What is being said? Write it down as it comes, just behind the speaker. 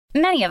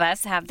Many of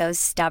us have those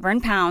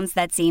stubborn pounds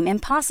that seem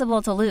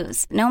impossible to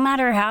lose, no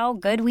matter how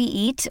good we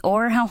eat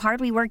or how hard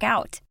we work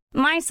out.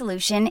 My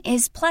solution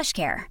is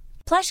PlushCare.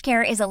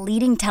 PlushCare is a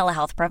leading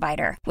telehealth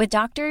provider with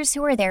doctors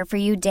who are there for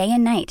you day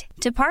and night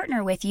to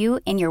partner with you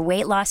in your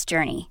weight loss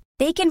journey.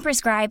 They can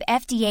prescribe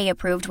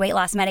FDA-approved weight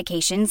loss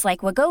medications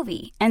like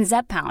Wegovy and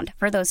Zepbound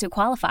for those who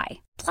qualify.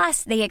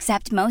 Plus, they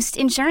accept most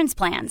insurance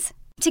plans.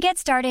 To get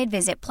started,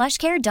 visit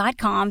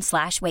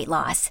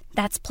plushcare.com/weightloss.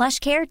 That's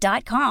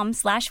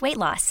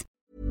plushcare.com/weightloss.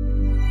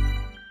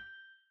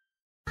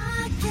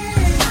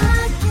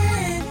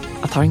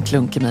 Jag tar en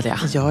klunk, Emilia.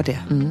 Gör det.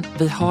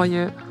 Vi har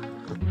ju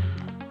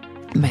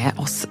med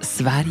oss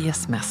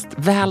Sveriges mest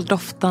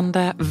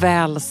väldoftande,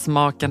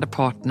 välsmakande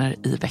partner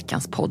i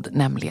veckans podd,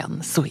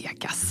 nämligen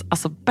Zoegas.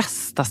 Alltså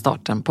bästa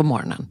starten på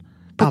morgonen.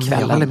 På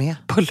kvällen,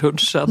 på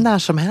lunchen. När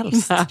som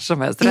helst.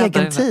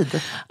 Egen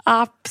tid.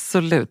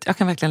 Absolut. Jag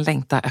kan verkligen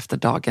längta efter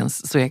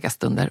dagens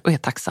Zoegas-stunder och är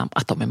tacksam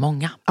att de är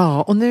många.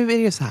 Ja, och nu är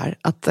det ju så här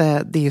att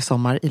det är ju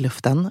sommar i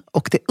luften.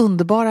 Och det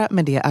underbara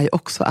med det är ju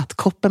också att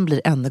koppen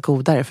blir ännu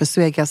godare. För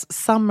Zoegas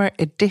Summer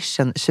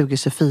Edition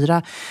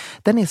 2024,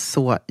 den är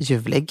så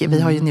ljuvlig.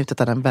 Vi har ju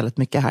njutit av den väldigt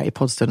mycket här i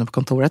poddstunden på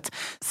kontoret.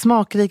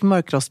 Smakrik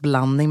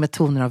mörkrostblandning med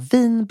toner av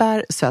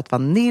vinbär, söt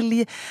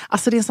vanilj.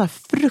 Alltså det är en sån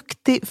här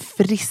fruktig,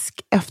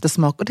 frisk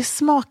eftersmak. Och det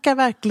smakar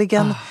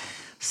verkligen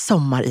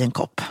sommar i en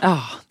kopp. Ja,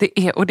 det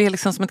är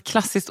liksom som ett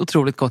klassiskt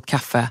otroligt gott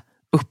kaffe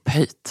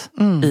upphöjt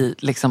i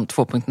liksom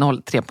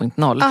 2.0,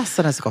 3.0.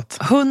 Alltså det är så gott.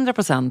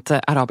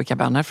 100%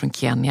 arabikabönor från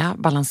Kenya,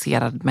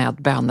 balanserad med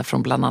bönor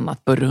från bland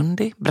annat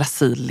Burundi,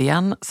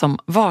 Brasilien, som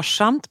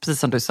varsamt, precis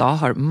som du sa,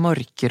 har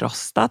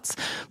mörkrostats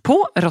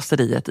på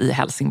rosteriet i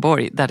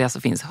Helsingborg, där det alltså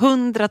finns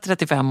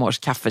 135 års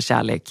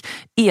kaffekärlek,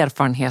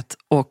 erfarenhet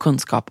och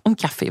kunskap om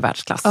kaffe i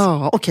världsklass.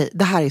 Ja, okej.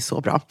 Det här är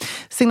så bra.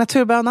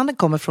 Signaturbönan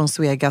kommer från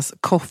Zoegas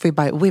Coffee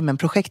by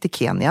Women-projekt i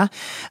Kenya.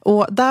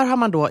 Och där har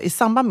man då i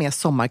samband med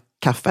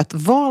sommarkaffet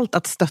valt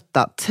att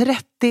stötta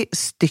 30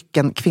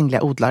 stycken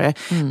kvinnliga odlare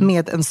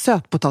med en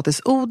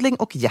sötpotatisodling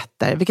och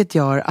jätter, vilket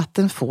gör att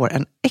den får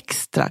en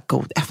extra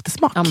god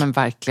eftersmak. Ja, men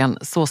verkligen,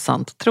 så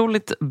sant.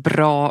 Otroligt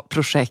bra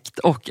projekt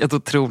och ett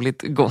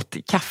otroligt gott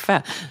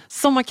kaffe.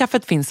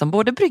 Sommarkaffet finns som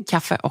både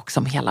bryggkaffe och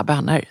som hela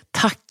bönor.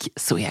 Tack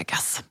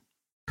Zoegas!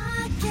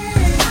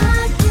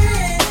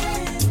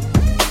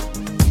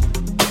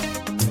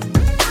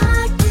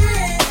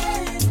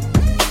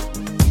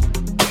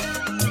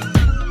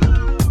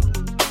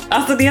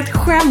 Alltså det är ett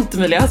skämt,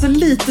 Emilia. Jag har så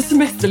lite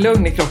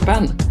semesterlugn i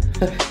kroppen.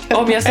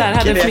 Om jag så här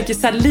hade för mycket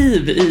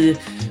saliv i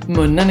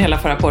munnen hela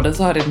förra podden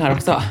så har det den här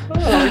också.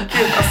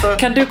 Gud, alltså,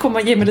 kan du komma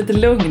och ge mig lite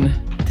lugn?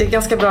 Det är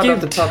ganska bra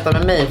att du pratar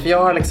med mig, för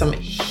jag har liksom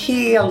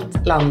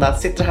helt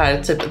landat. Sitter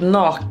här typ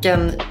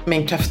naken med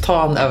en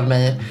kaftan över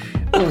mig,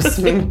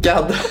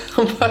 osminkad,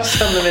 och bara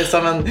känner mig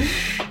som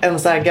en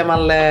så här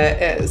gammal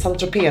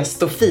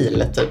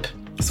Saint-Tropez-stofil typ.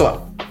 Så.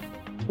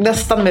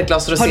 Nästan med ett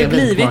glas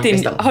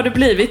rosévin. Har du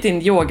blivit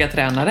din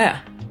yogatränare?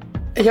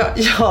 Ja,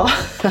 jag har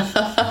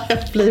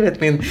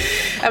blivit min.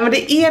 Men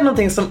det är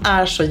någonting som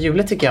är så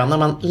ljuvligt tycker jag, när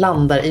man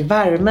landar i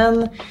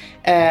värmen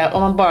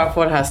och man bara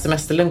får det här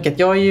semesterlunket.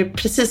 Jag är ju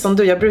precis som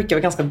du, jag brukar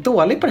vara ganska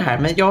dålig på det här,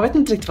 men jag vet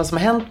inte riktigt vad som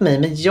har hänt mig.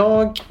 Men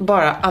jag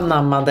bara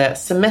anammade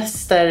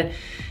semester.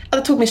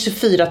 Det tog mig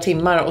 24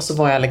 timmar och så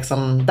var jag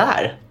liksom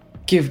där.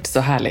 Gud, så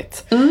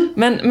härligt.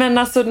 Men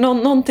alltså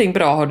någonting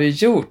bra har du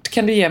gjort.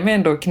 Kan du ge mig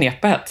ändå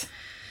knepet?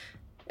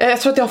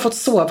 Jag tror att jag har fått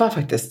sova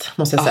faktiskt,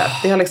 måste jag säga.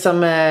 Det har liksom,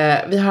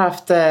 vi har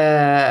haft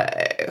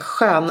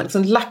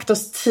liksom, lagt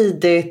oss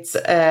tidigt,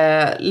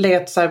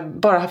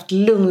 bara haft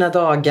lugna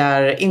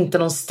dagar, inte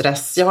någon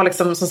stress. Jag har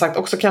liksom, som sagt,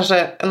 också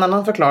kanske en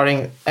annan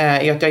förklaring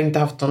är att jag inte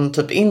haft någon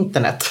typ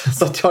internet.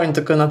 Så att jag har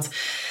inte kunnat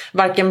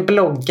varken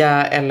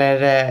blogga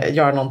eller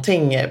göra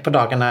någonting på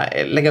dagarna,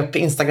 lägga upp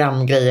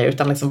Instagram-grejer,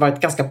 utan liksom varit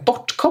ganska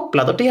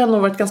bortkopplad. Och det har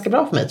nog varit ganska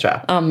bra för mig, tror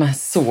jag. Ja, men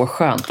så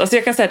skönt. Alltså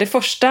jag kan säga, det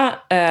första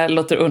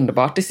låter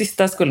underbart. Det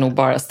sista skulle nog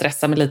bara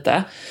stressa mig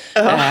lite.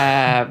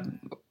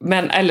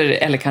 Men,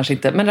 eller kanske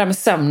inte. Men det där med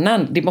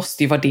sömnen, det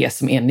måste ju vara det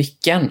som är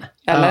nyckeln.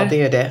 Eller? Ja,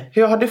 det är det.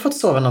 Hur har du fått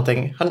sova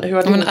någonting? Hur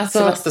har din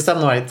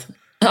semestersömn varit?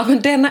 Ja,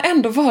 men den har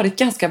ändå varit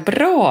ganska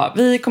bra.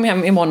 Vi kom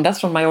hem i måndags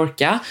från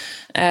Mallorca.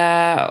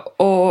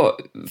 Och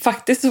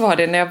faktiskt så var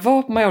det, när jag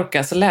var på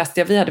Mallorca så läste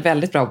jag, vi hade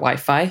väldigt bra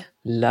wifi.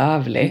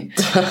 Lovely.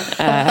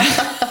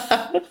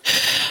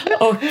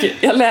 Och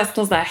jag läste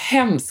någon sån här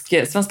hemsk,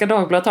 Svenska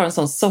Dagbladet har en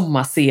sån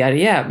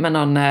sommarserie med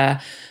någon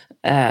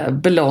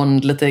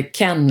blond, lite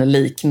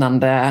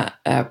Ken-liknande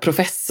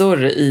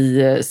professor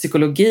i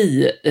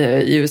psykologi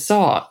i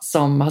USA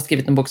som har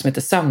skrivit en bok som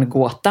heter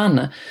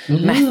Sömngåtan.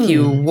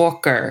 Matthew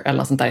Walker eller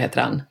något sånt där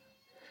heter han.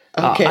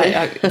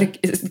 Okay. Ja,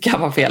 det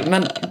kan vara fel,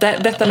 men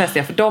detta läste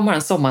jag, för de har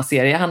en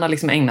sommarserie. Han har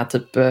liksom ägnat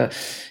typ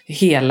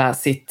hela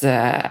sitt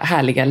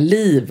härliga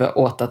liv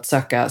åt att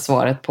söka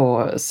svaret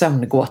på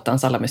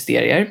sömngåtans alla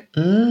mysterier.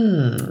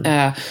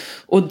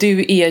 Och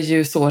du är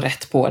ju så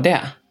rätt på det.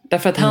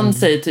 Därför att han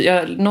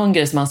säger, någon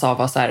grej som han sa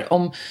var så här,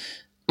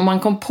 man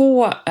kom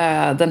på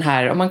den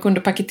här, om man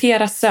kunde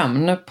paketera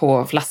sömn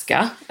på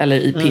flaska eller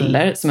i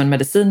piller som en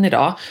medicin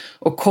idag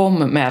och kom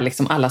med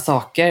liksom alla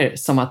saker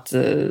som att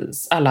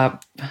alla...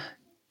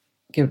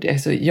 Gud, jag är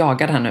så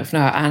jagad här nu för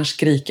nu har jag Ernst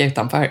skrika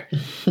utanför.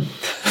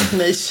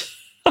 Nej.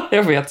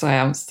 Jag vet, så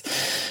hemskt.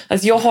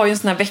 Alltså, jag har ju en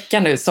sån här vecka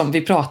nu som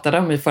vi pratade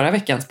om i förra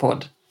veckans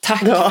podd. Tack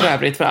för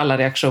övrigt för alla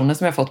reaktioner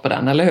som jag fått på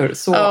den, eller hur?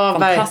 Så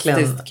fantastiskt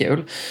verkligen.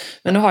 Kul.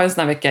 Men nu har jag en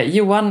sån här vecka.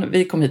 Johan,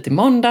 vi kom hit i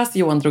måndags.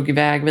 Johan drog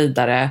iväg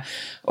vidare.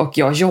 Och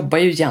jag jobbar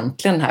ju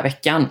egentligen den här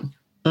veckan.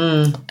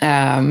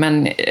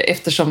 Men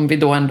eftersom vi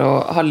då ändå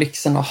har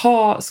lyxen att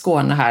ha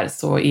Skåne här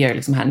så är jag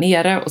liksom här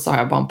nere. Och så har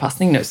jag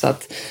barnpassning nu så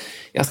att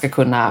jag ska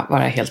kunna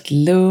vara helt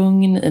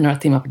lugn i några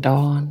timmar på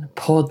dagen,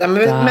 podda.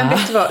 Ja, men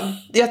vet du vad?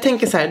 Jag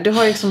tänker så här, du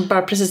har ju liksom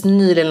bara precis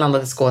nyligen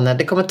landat i Skåne.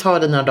 Det kommer ta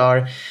dig några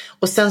dagar.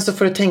 Och sen så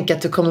får du tänka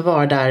att du kommer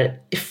vara där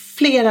i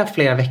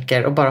flera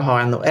veckor och bara ha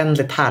en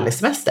oändligt härlig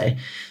semester.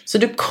 Så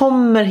du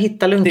kommer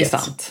hitta lunket. Det är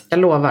sant. Jag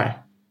lovar.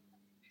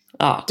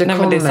 Ja, du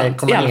kommer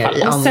komma ner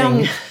i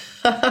andning.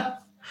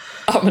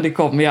 Ja, men det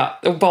kommer jag.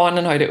 Och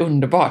barnen har ju det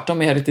underbart.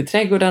 De är ute i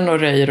trädgården och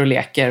röjer och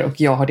leker.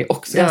 Och jag har det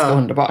också ganska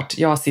underbart.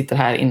 Jag sitter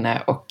här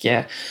inne och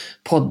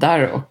poddar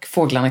och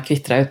fåglarna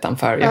kvittrar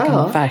utanför. Jag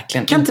kan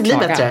verkligen kan inte bli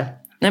bättre.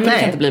 Nej, men det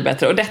kan inte bli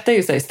bättre. Och detta är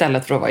ju så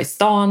istället för att vara i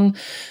stan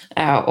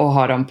och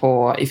ha dem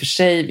på, i och för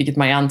sig, vilket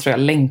Marianne tror jag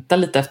längtar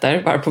lite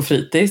efter, vara på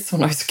fritids.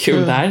 Hon har ju så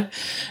kul där.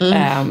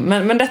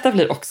 Men detta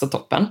blir också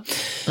toppen.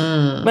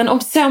 Men om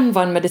sömn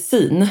var en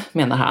medicin,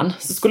 menar han,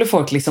 så skulle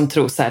folk liksom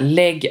tro så här,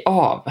 lägg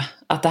av.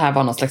 Att det här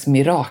var någon slags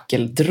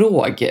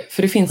mirakeldrog.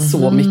 För det finns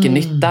så mycket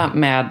nytta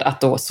med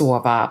att då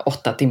sova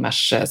 8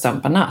 timmars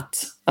sömn per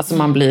natt. Alltså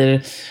man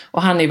blir,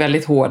 och han är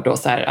väldigt hård då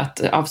så här,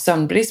 att av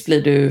sömnbrist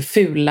blir du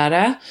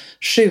fulare,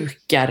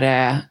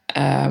 sjukare,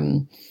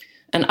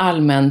 en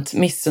allmänt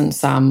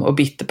missunnsam och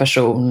bitter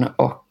person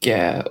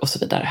och så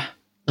vidare.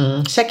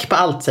 Check på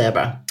allt, säger jag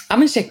bara. Ja,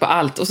 men check på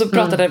allt. Och så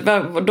pratade,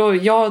 då,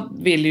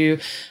 jag vill ju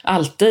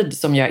alltid,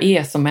 som jag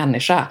är som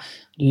människa,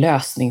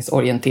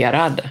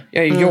 lösningsorienterad.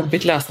 Jag är ju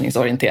jobbigt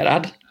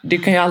lösningsorienterad. Du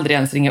kan ju aldrig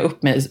ens ringa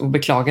upp mig och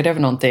beklaga dig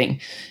över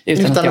någonting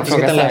utan att jag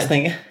frågar en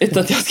lösning.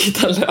 Utan att jag ska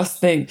hitta en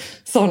lösning.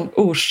 Sån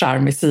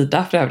ocharmig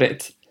sida för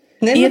övrigt.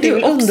 Nej, är du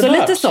också underbart.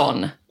 Lite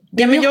sån?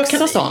 Ja, men jag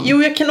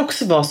kan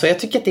också vara så. Jag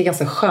tycker att det är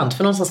ganska skönt.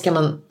 För någonstans kan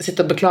man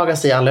sitta och beklaga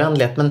sig i all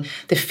oändlighet. Men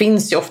det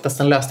finns ju oftast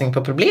en lösning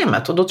på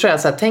problemet. Och då tror jag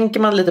så här, tänker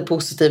man lite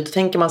positivt. Då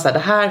tänker man så här, det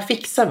här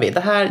fixar vi.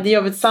 Det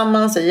gör vi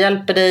tillsammans, jag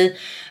hjälper dig.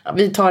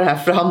 Vi tar det här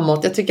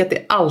framåt. Jag tycker att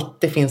det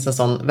alltid finns en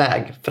sån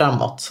väg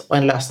framåt. Och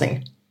en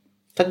lösning.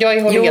 Så att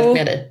jag håller helt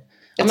med dig.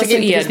 Jag men så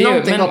är det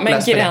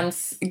ju. Men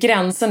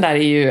gränsen där är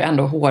ju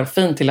ändå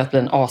hårfin till att bli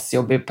en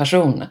asjobbig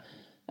person.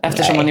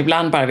 Eftersom man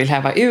ibland bara vill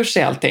häva ur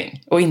sig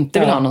allting. Och inte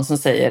vill ha någon som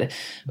säger,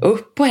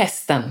 upp på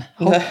hästen,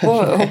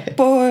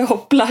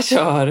 hoppla,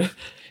 kör.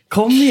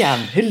 Kom igen,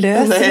 hur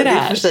löser vi det här?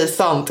 Det är för sig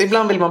sant.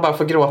 Ibland vill man bara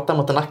få gråta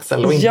mot en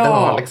axel och inte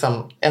ha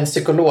liksom en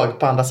psykolog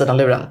på andra sidan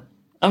luren.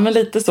 Ja, men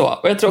lite så.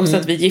 Och jag tror också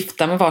att vi är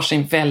gifta med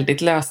varsin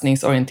väldigt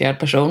lösningsorienterad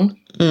person.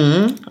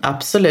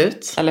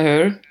 Absolut. Eller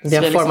hur? Vi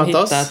har format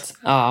oss.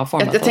 Ja,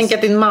 jag tänker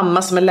att din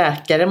mamma som är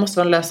läkare måste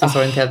vara en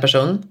lösningsorienterad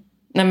person.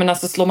 Nej, men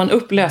alltså slår man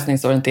upp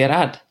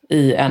lösningsorienterad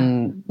i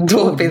en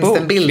då finns det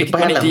en bild vilket på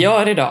man henne. inte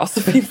gör idag,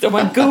 så finns det, om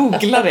man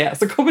googlar det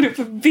så kommer det upp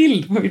en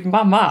bild på min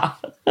mamma.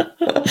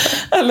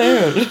 Eller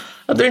hur?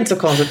 Ja, det är inte så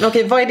konstigt. Men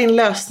okej, vad är din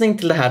lösning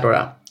till det här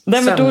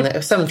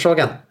då?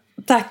 Sömnfrågan.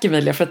 Tack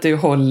Emilia för att du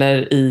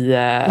håller i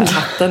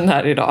hatten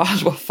här idag.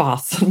 Vad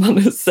fasen man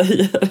nu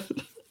säger.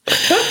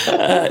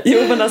 Jo,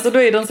 men alltså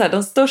då är de så här,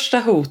 de största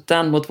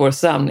hoten mot vår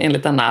sömn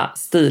enligt denna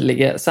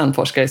stilige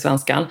sömnforskare i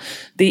Svenskan,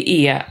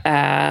 det är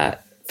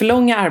för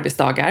långa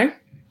arbetsdagar.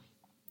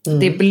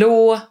 Det är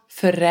blå,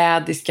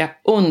 förrädiska,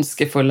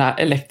 ondskefulla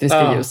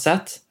elektriska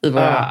ljuset i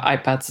våra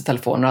iPads och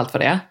telefoner och allt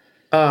vad det är.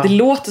 Det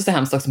låter så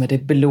hemskt också med det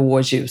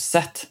blå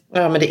ljuset.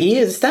 Ja, men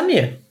det stämmer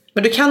ju.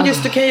 Men du kan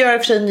göra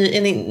för sig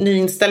en ny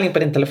inställning på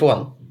din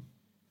telefon.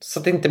 Så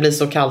att det inte blir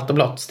så kallt och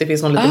blått. Det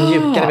finns någon lite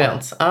mjukare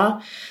variant. Så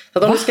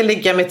att om du ska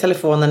ligga med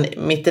telefonen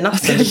mitt i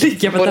natten.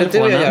 Ligga med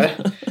telefonen.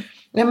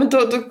 Nej, men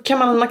då kan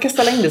man kan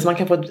ställa in det så man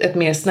kan få ett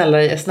mer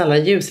snällare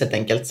ljus helt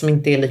enkelt. Som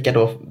inte är lika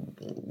då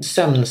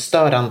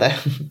sömnstörande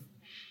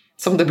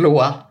som det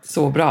blåa.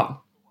 Så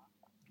bra.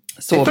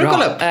 Så det får bra. Du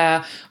kolla upp.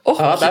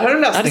 Där har du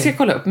en lösning. Ja, det ska jag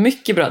kolla upp.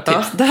 Mycket bra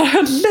tips. Där har jag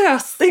en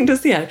lösning, du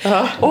ser.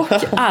 Och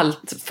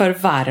allt för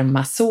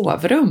varma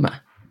sovrum.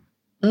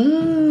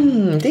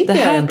 Det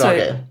är en bra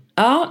grej.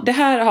 Ja, det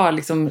här har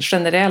liksom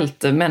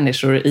generellt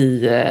människor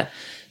i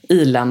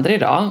i-länder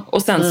idag.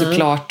 Och sen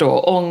såklart då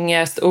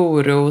ångest,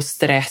 oro,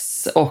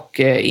 stress och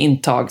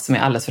intag som är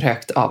alldeles för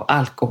högt av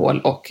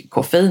alkohol och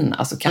koffein,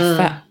 alltså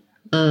kaffe.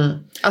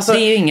 Alltså, det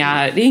är ju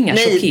inga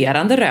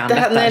chockerande rön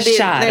detta,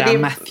 kära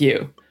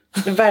Matthew.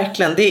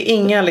 Verkligen, det är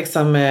inga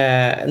liksom,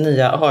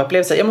 nya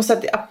aha-upplevelser. Jag måste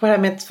säga att på det här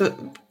med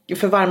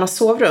för varma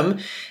sovrum,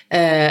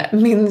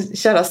 min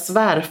kära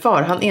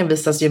svärfar, han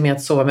envisas ju med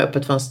att sova med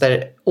öppet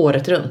fönster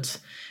året runt.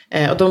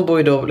 Och de bor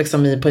ju då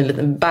liksom på en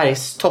liten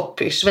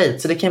bergstopp i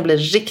Schweiz. Så det kan bli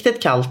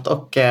riktigt kallt.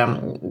 Och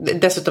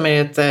dessutom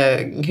är det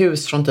ett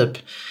hus från typ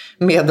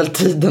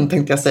medeltiden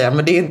tänkte jag säga.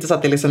 Men det är inte så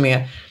att det liksom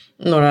är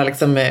några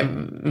liksom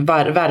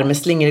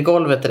värmeslingor i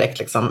golvet direkt.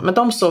 Liksom. Men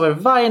de sover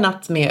varje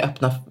natt med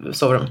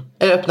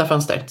öppna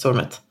fönster till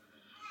sovrummet.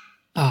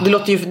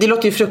 Det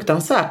låter ju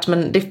fruktansvärt.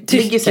 Men det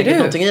ligger säkert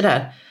någonting i det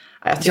här.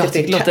 Jag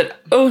tycker det låter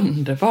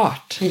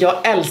underbart.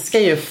 Jag älskar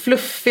ju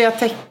fluffiga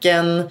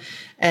täcken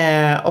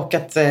och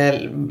att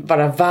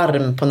vara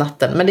varm på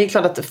natten. Men det är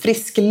klart att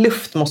frisk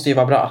luft måste ju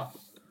vara bra.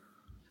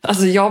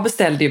 Alltså jag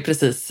beställde ju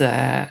precis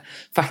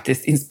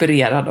faktiskt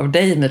inspirerad av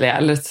dig, Emilia.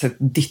 Eller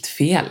ditt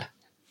fel.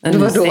 En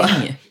ny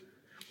säng.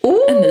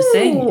 En ny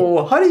säng.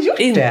 Har du gjort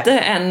inte det?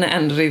 Inte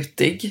en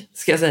rutig,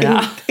 ska jag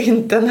säga.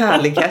 Inte en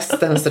härlig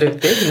hästens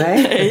rutig,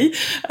 nej.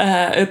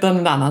 Nej, utan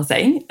en annan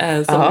säng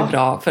som är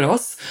bra för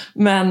oss.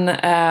 Men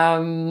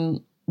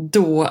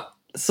då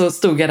så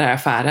stod jag där i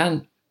affären.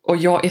 Och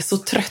jag är så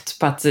trött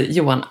på att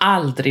Johan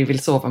aldrig vill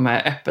sova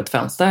med öppet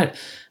fönster.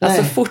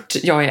 Alltså fort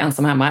jag är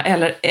ensam hemma.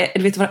 Eller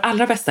vet du vad det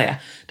allra bästa är?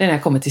 Det är när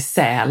jag kommer till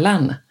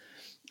Sälen.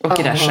 Och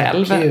är där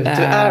själv. Gud, du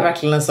är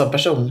verkligen en sån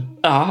person.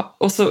 Ja,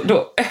 och så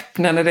då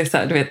öppnar när det är så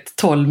här, du vet,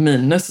 12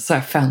 minus, så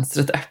är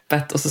fönstret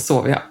öppet och så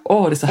sover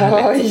jag. Det är så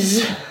härligt.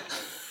 Oj!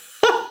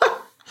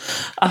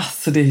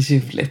 Alltså det är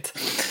ljuvligt.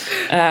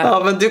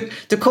 Ja, men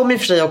du kommer i och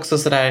för sig också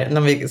sådär,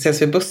 när vi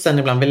ses vid bussen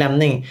ibland vid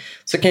lämning,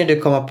 så kan ju du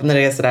komma upp när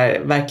det är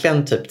sådär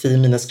verkligen typ 10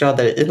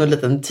 minusgrader i någon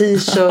liten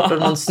t-shirt och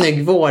någon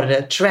snygg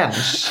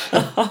vår-trench.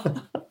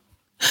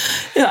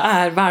 Jag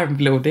är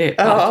varmblodig.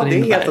 Ja, det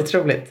är helt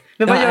otroligt.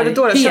 Men vad gör du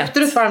då? Köpte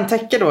du ett varmt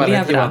täcke då?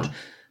 Eller,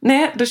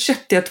 Nej, då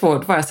köpte jag 2.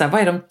 Då var jag så här,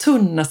 vad är de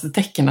tunnaste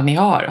täckena ni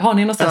har? Har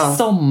ni någon sån här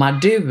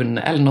sommardun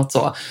eller något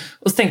så?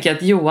 Och så tänker jag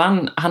att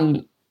Johan,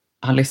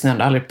 han lyssnar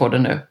ändå aldrig på det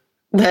nu.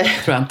 Nej,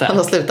 tror jag inte. Han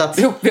har slutat.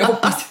 Jo, jag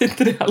hoppas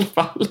inte det i alla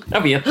fall.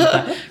 Jag vet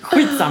inte.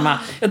 Skitsamma.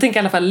 Jag tänker i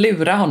alla fall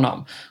lura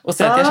honom. Och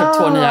säga att jag har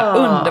köpt 2 nya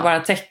underbara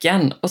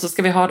täcken. Och så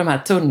ska vi ha de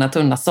här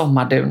tunna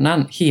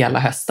sommardunen hela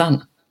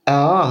hösten.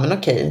 Ja, men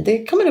okej.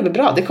 Det kommer att bli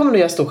bra. Det kommer att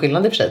göra stor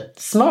skillnad i och för sig.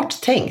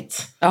 Smart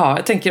tänkt. Ja,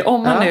 jag tänker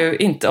om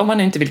man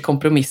nu inte vill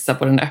kompromissa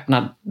på den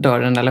öppna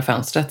dörren eller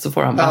fönstret, så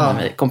får han banna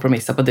mig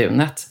kompromissa på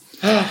dunet.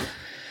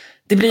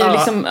 Det blir ju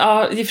liksom,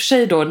 i och för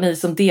sig då, ni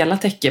som delar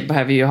täcke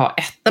behöver ju ha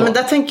ett. Ja, men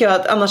där tänker jag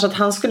att annars att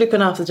han skulle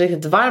kunna ha haft ett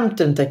riktigt varmt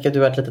duntäcke och du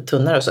har ett lite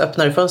tunnare, och så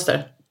öppnar du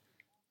fönster.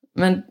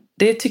 Men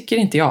det tycker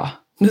inte jag.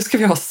 Nu ska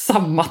vi ha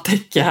samma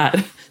täcke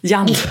här.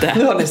 Jante.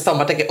 Nu har ni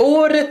samma täcke.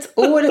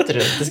 Året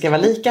runt. Det ska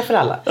vara lika för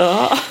alla.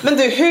 Ja. Men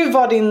du, hur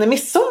var din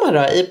midsommar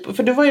då?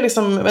 För du var ju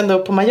liksom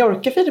ändå på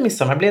Mallorca för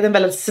midsommar. Blev det en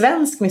väldigt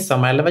svensk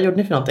midsommar, eller vad gjorde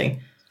ni för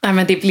någonting? Nej,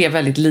 men det blev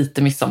väldigt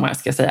lite midsommar,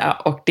 ska jag säga.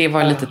 Och det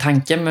var lite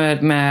tanken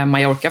med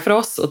Mallorca för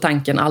oss. Och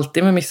tanken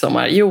alltid med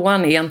midsommar.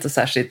 Johan är inte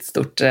särskilt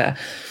stort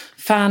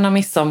fan av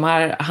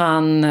midsommar.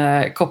 Han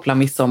kopplar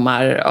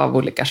midsommar av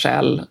olika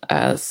skäl.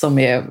 Som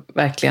är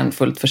verkligen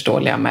fullt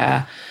förståeliga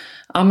med.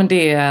 Ja, men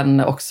det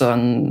är också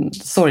en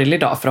sorglig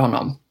dag för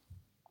honom.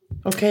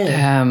 Okej.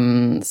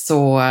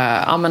 Så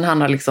ja, men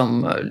han har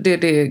liksom. Det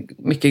är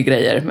mycket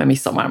grejer med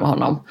midsommar med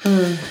honom.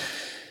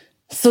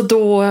 Så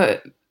då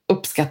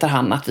uppskattar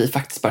han att vi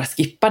faktiskt bara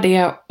skippar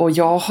det. Och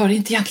jag har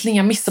inte egentligen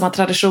inga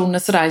midsommartraditioner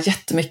sådär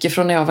jättemycket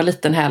från när jag var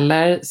liten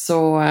heller.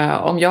 Så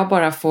om jag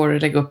bara får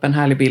lägga upp en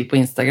härlig bild på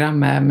Instagram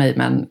med mig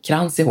med en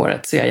krans i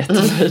håret, så är jag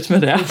jättenöjd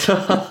med det.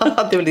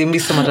 Det blir din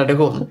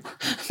midsommartradition.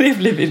 Det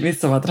blir min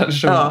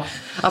midsommartradition. Ja.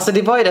 Alltså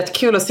det var ju rätt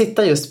kul att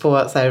sitta just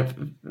på så här,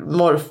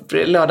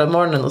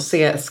 lördagmorgonen och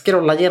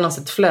scrolla igenom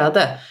sitt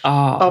flöde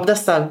av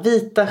dessa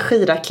vita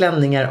skira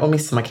klänningar och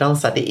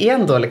midsommarkransar. Det är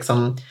ändå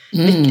liksom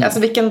alltså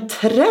vilken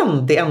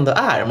trend det ändå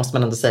är, måste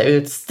man ändå säga.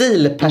 Ur ett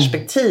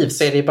stilperspektiv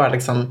så är det ju bara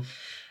liksom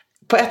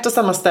på ett och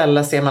samma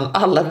ställe ser man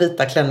alla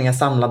vita klänningar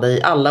samlade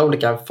i alla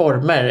olika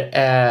former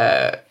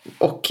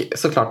och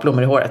såklart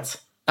blommor i håret.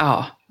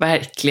 Ja,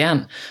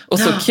 verkligen. Och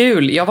så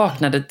kul, jag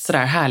vaknade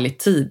sådär härligt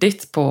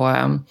tidigt på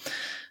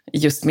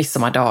just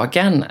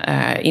midsommardagen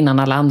innan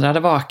alla andra hade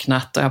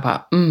vaknat, och jag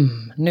bara,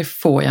 nu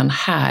får jag en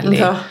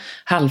härlig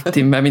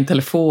halvtimme med min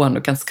telefon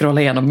och kan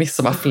scrolla igenom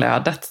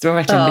midsommarflödet. Det var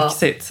verkligen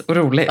lyxigt och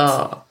roligt.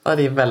 Ja,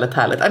 det är väldigt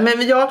härligt.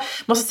 Men jag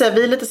måste säga,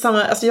 vi är lite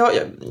samma, alltså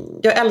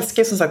jag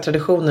älskar som sagt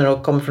traditioner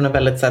och kommer från en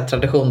väldigt så här,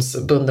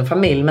 traditionsbunden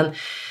familj, men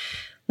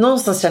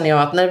någonstans känner jag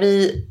att när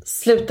vi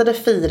slutade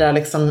fira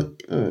liksom,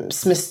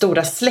 med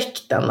stora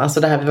släkten,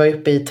 alltså det här, vi var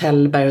uppe i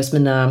Tällberg hos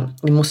min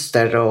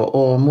moster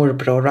och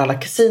morbror och alla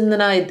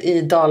kusinerna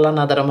i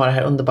Dalarna, där de har det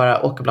här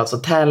underbara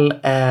Åkerbladshotell,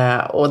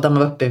 och där man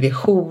var uppe vid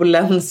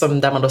Holen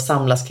där man då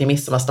samlas kring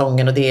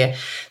midsommarstången, och det är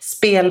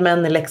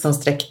spelmän i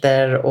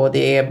Leksandsdräkter och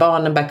det är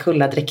barnen bär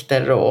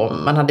kulladräkter, och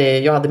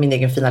jag hade min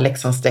egen fina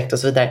Leksandsdräkt och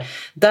så vidare.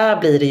 Där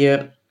blir det ju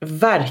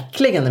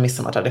verkligen en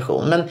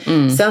midsommartradition.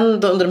 Men sen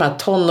under de här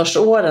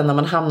tonårsåren när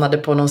man hamnade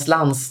på någons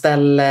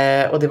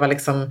landställe och det var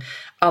liksom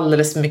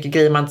alldeles för mycket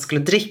grejer man inte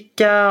skulle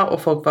dricka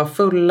och folk var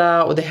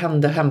fulla och det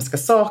hände hemska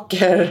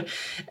saker.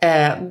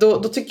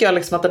 Då tycker jag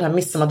liksom att den här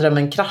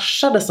midsommardrömmen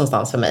kraschades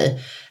någonstans för mig.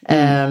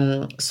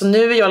 Så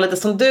nu är jag lite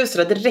som du,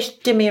 så det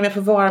räcker med att få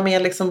vara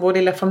med liksom vår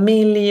lilla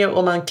familj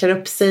och man klär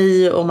upp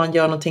sig och man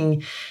gör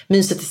någonting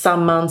mysigt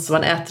tillsammans och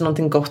man äter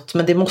någonting gott,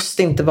 men det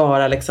måste inte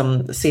vara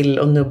liksom sill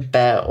och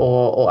nubbe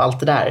och allt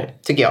det där,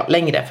 tycker jag,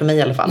 längre, för mig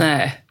i alla fall.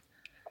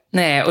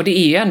 Nej, och det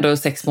är ju ändå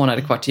 6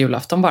 månader kvar till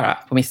julafton bara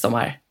på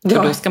midsommar. Ja,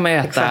 och då ska man ju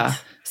äta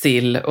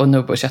sill och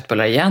nubbe och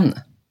köttbullar igen.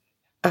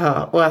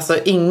 Ja, och alltså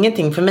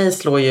ingenting för mig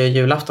slår ju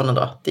julafton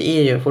då. Det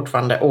är ju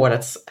fortfarande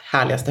årets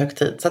härligaste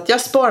högtid. Så att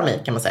jag spar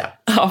mig, kan man säga.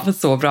 Ja, men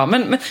så bra.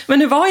 Men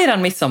hur var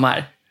eran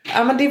midsommar?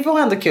 Ja, men det var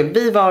ändå kul.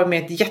 Vi var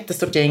med ett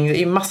jättestort gäng.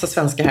 Det är massa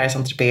svenskar här i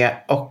Saint-Tropez.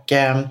 Och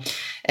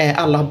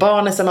alla har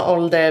barn i samma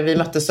ålder. Vi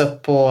möttes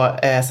upp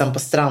sen på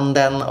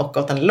stranden och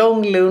åt en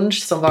lång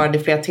lunch som varade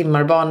i flera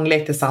timmar. Barn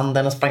lekte i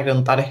sanden och sprang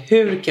runt. Hade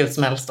hur kul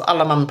som helst. Och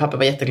alla mamma och pappa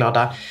var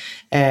jätteglada.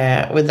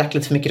 Och vi drack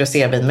lite för mycket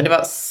rosévin. Men det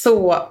var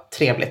så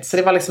trevligt. Så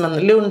det var liksom en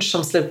lunch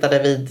som slutade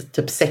vid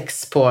typ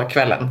 6 på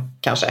kvällen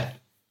kanske.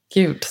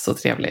 Gud, så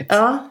trevligt.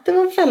 Ja, det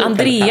var väldigt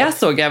Andrea väldigt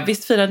såg jag.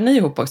 Visst firade ni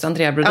ihop också?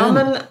 Andrea Brodin. Ja,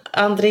 men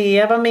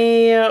Andrea var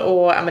med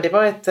och men det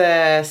var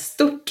ett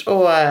stort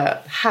och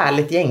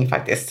härligt gäng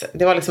faktiskt.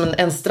 Det var liksom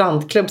en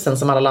strandklubb sen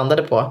som alla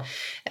landade på.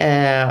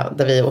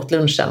 Där vi åt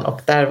lunchen.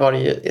 Och där var det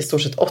ju i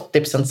stort sett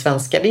 80%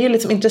 svenskar. Det är ju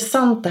liksom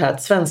intressant det här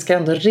att svenskar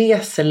ändå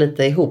reser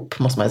lite ihop,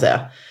 måste man säga.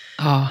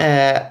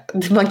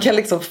 Man kan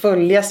liksom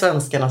följa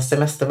svenskarnas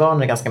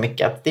semestervanor ganska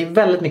mycket. Det är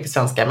väldigt mycket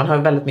svenskar. Man har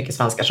väldigt mycket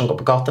svenskar som går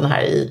på gatorna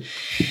här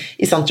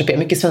i Saint-Tropez.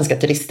 Mycket svenska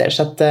turister.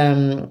 Så att,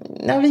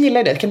 vi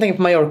gillar det. Jag kan tänka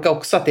på Mallorca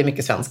också att det är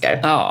mycket svenskar.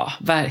 Ja,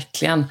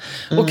 verkligen.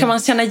 Och kan man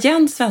känna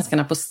igen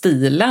svenskarna på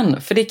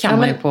stilen? För det kan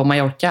man ju på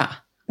Mallorca.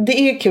 Det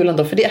är ju kul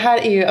ändå. För det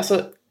här är ju,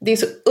 alltså, det är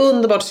så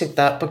underbart att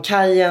sitta på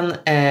kajen,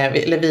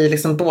 eller vid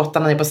liksom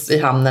båtarna i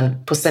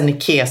hamnen på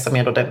Senike, som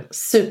är då den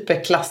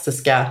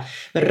superklassiska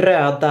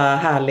röda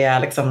härliga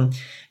liksom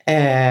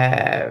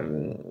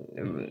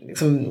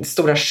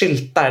stora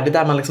skyltar. Det är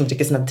där man liksom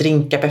dricker sina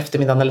drinkar på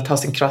eftermiddagen eller tar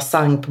sin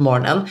croissant på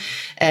morgonen.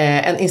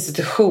 En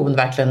institution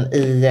verkligen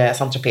i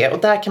Saint-Tropez.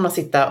 Och där kan man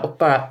sitta och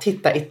bara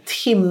titta i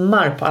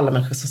timmar på alla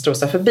människor som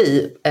strosar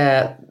förbi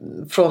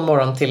från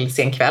morgon till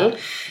sen kväll.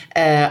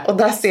 Och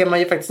där ser man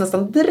ju faktiskt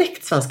nästan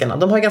direkt svenskarna.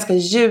 De har ganska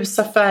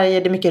ljusa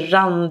färger, det är mycket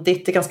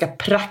randigt, det är ganska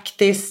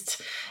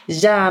praktiskt.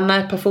 Gärna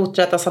ett par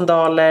foträta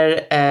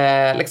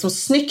sandaler, liksom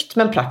snyggt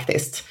men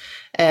praktiskt.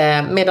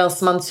 Medan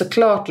man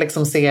såklart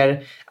liksom ser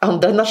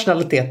andra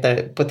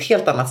nationaliteter på ett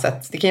helt annat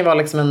sätt. Det kan ju vara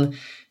liksom en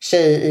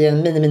tjej i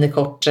en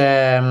mini-kort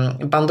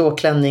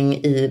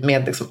bandåklänning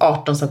med liksom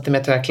 18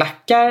 cm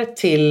klackar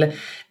till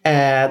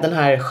den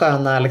här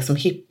sköna liksom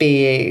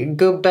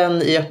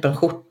hippie-gubben i öppen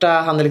skjorta.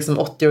 Han är liksom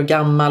 80 år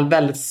gammal,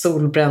 väldigt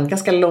solbränd,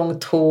 ganska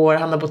långt hår.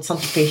 Han har bott i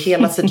Saint-Tropez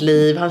hela sitt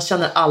liv. Han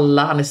känner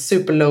alla, han är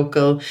super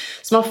local.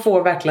 Så man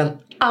får verkligen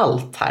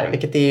allt här,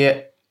 vilket är ju,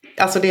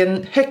 alltså det är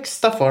en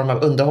högsta form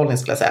av underhållning,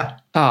 skulle jag säga.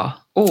 Ja.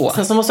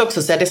 Sen så måste jag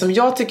också säga, det som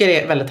jag tycker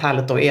är väldigt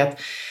härligt då är att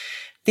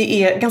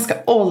det är ganska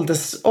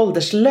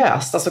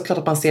ålderslöst. Alltså klart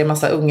att man ser en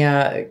massa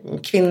unga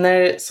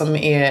kvinnor som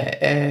är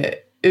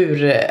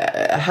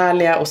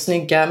urhärliga och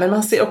snygga. Men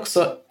man ser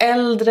också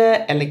äldre,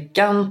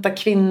 eleganta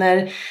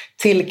kvinnor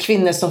till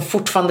kvinnor som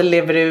fortfarande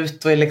lever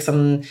ut och är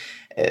liksom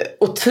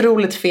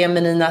otroligt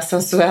feminina,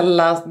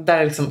 sensuella, där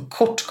är liksom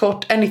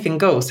kort, anything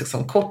goes,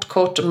 liksom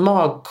kort,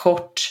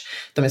 magkort,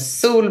 de är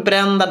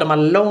solbrända, de har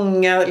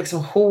långa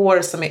liksom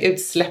hår som är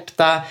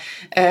utsläppta,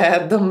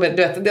 de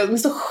är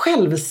så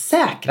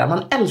självsäkra,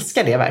 man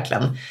älskar det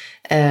verkligen.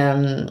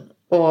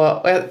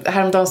 Och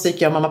häromdagen så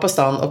gick jag och mamma på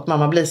stan och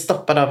mamma blir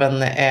stoppad av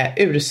en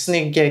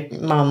ursnygg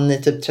man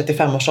i typ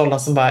 35-årsåldern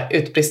som bara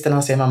utbrister när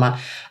han säger mamma: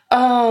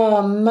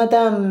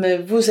 madame,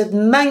 vous êtes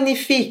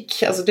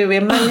magnifique. Alltså du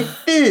är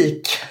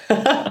magnifik.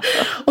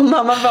 Och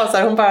mamma var så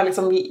här, hon bara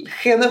liksom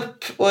sken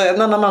upp. Och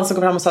en annan man som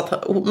kom fram och sa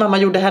att mamma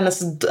gjorde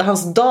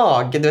hans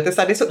dag. Du vet,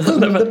 det är så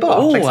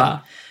underbart liksom.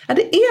 Ja,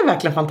 det är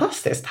verkligen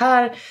fantastiskt.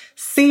 Här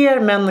ser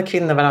män och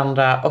kvinnor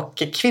varandra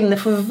och kvinnor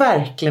får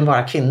verkligen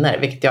vara kvinnor,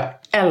 vilket jag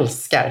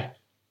älskar.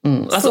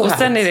 Alltså, och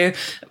sen är det ju,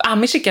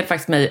 Ami skickade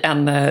faktiskt mig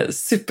en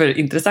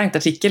superintressant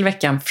artikel i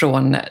veckan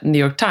från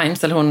New York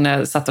Times, eller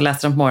hon satt och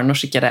läste den på morgonen och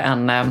skickade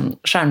en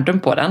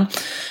skärmdump på den.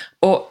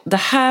 Och det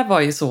här var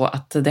ju så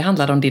att det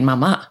handlade om din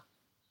mamma.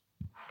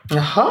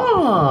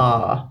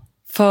 Jaha!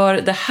 För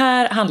det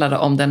här handlade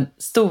om den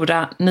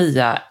stora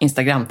nya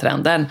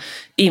Instagram-trenden,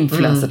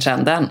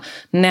 influencer-trenden,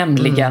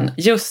 nämligen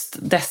just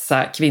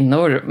dessa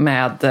kvinnor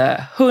med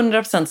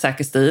 100%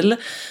 säker stil,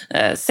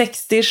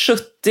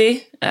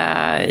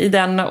 60-70 i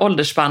den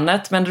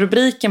åldersspannet, men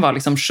rubriken var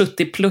liksom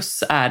 70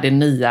 plus är det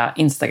nya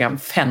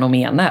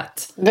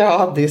Instagram-fenomenet.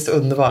 Ja, det är så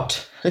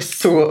underbart. Det är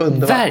så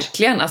underbart.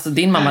 Verkligen, alltså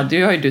din mamma,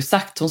 det har ju du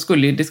sagt,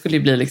 det skulle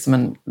bli liksom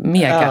en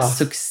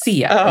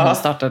megasuccé när hon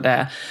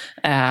startade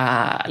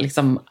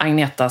liksom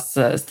Agnetas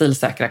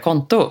stilsäkra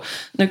konto.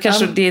 Nu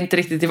kanske det är inte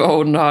riktigt vad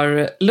hon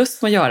har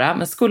lust med att göra,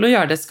 men skulle hon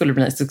göra det skulle det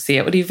bli en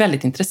succé. Och det är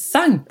väldigt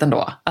intressant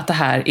ändå att det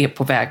här är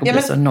på väg att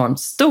bli så enormt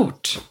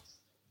stort.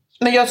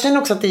 Men jag känner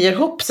också att det ger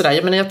hopp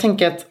sådär. Jag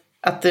tänker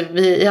att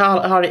vi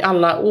har i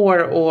alla år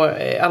och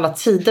alla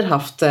tider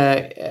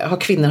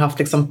har kvinnor haft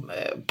liksom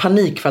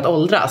panik för att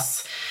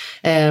åldras.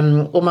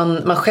 Och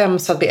man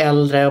skäms för att bli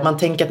äldre och man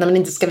tänker att nej, men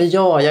inte ska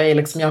jag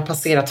har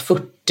passerat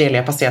 40 eller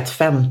jag har passerat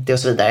 50 och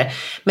så vidare.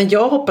 Men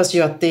jag hoppas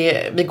ju att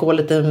vi går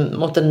lite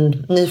mot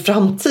en ny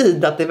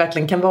framtid, att det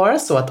verkligen kan vara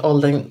så att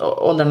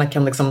åldrarna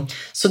kan liksom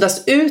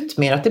suddas ut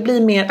mer, att det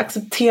blir mer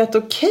accepterat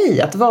och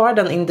okej att vara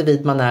den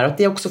individ man är, och att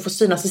det också får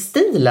synas i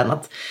stilen,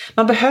 att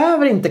man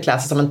behöver inte klä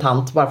sig som en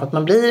tant bara för att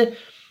man blir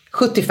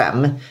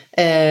 75,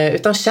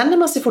 utan känner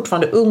man sig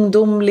fortfarande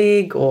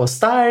ungdomlig och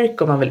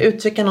stark och man vill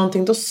uttrycka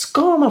någonting, då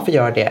ska man få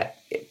göra det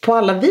på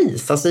alla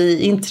vis, alltså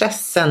i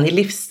intressen, i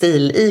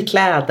livsstil, i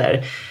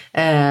kläder.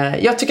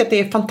 Jag tycker att det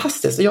är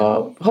fantastiskt och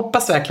jag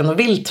hoppas verkligen och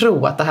vill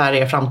tro att det här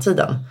är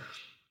framtiden.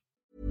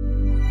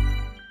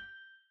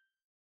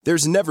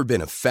 There's never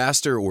been a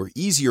faster or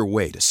easier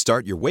way to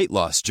start your weight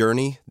loss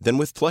journey than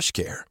with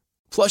PlushCare.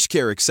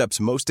 PlushCare accepts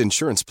most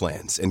insurance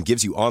plans and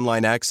gives you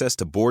online access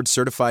to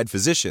board-certified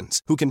physicians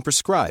who can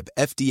prescribe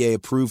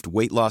FDA-approved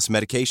weight loss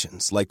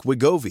medications like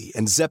Wegovy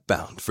and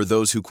Zepbound for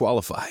those who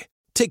qualify.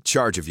 Take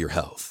charge of your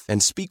health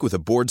and speak with a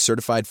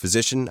board-certified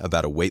physician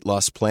about a weight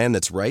loss plan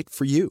that's right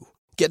for you.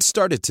 Get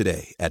started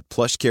today at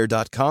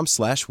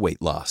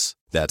plushcare.com/weightloss.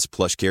 That's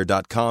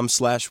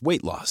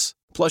plushcare.com/weightloss.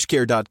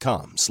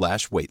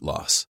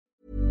 plushcare.com/weightloss.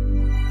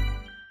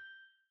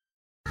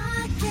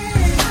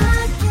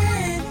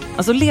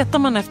 Alltså letar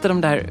man efter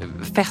de där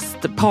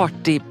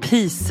festparty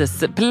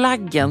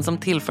pieces-plaggen som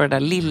tillför det där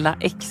lilla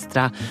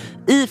extra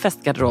i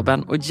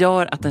festgarderoben och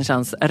gör att den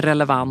känns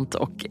relevant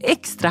och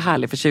extra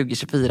härlig för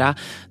 2024,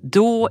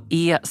 då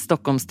är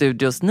Stockholm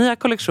Studios nya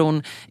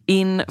kollektion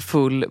In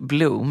Full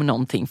Bloom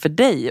någonting för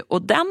dig.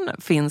 Och den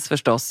finns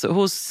förstås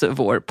hos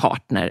vår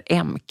partner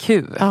MQ.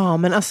 Ja,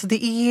 men alltså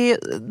det är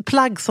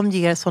plagg som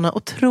ger såna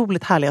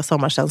otroligt härliga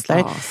sommarkänslor.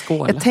 Ja,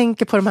 skål. Jag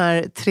tänker på de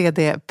här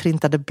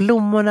 3D-printade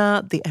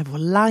blommorna, det är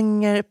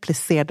volanger,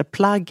 plisserade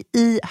plagg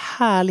i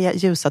härliga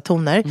ljusa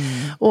toner.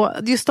 Och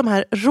just de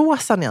här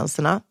rosa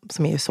nyanserna,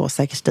 som är ju så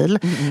säker stil,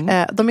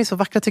 de är så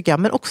vackra tycker jag.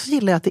 Men också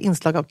gillar jag att det är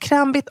inslag av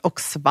krämvitt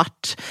och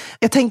svart.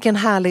 Jag tänker en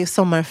härlig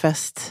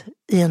sommarfest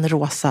i en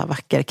rosa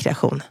vacker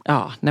kreation.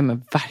 Ja, nej men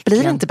verkligen.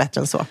 Blir det inte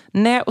bättre än så?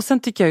 Nej, och sen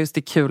tycker jag just det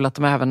är kul att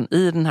de även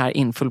i den här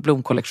In Full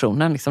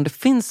Bloom-kollektionen, liksom, det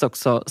finns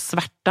också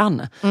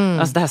svärtan.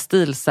 Alltså det här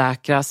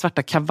stilsäkra,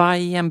 svarta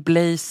kavajen,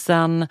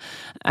 blazen,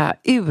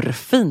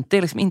 urfint. Det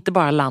är liksom inte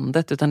bara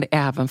landet utan det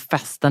är även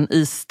festen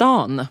i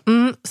stan.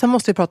 Sen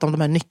måste vi prata om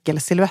de här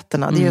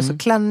nyckelsilhuetterna. Det är ju så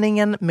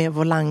klänningen med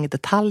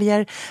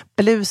volangdetaljer,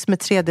 blus med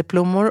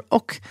 3D-plommor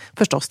och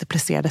förstås det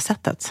plisserade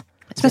sättet.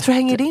 Som jag tror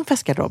hänger i din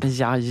festgarderob.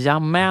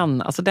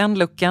 Jajamän, alltså den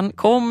looken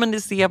kommer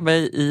ni se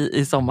mig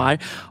i sommar.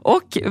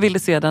 Och vill du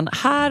se den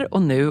här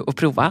och nu och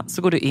prova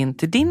så går du in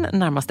till din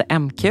närmaste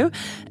MQ.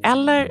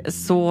 Eller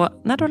så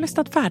när du har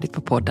lyssnat färdigt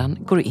på podden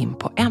går du in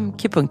på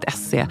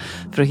mq.se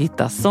för att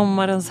hitta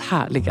sommarens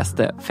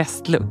härligaste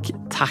festlook.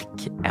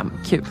 Tack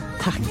MQ,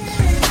 tack.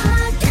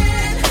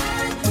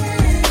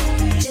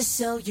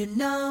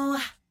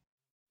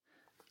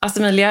 Alltså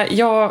Emilia,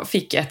 jag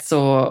fick ett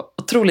så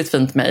otroligt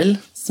fint mejl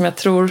som jag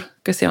tror,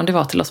 ska se om det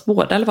var till oss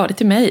båda eller var det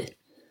till mig?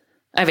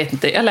 Jag vet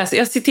inte,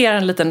 jag citerar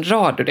en liten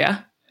rad ur det.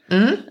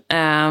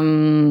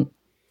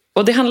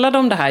 Och det handlade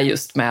om det här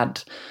just med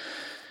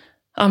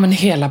men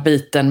hela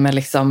biten med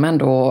liksom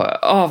ändå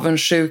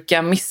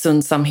avundsjuka,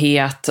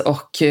 missundsamhet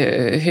och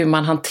hur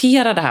man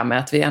hanterar det här med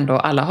att vi ändå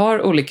alla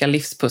har olika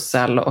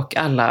livspussel och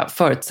alla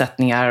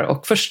förutsättningar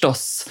och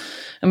förstås,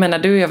 jag menar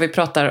du och jag, vi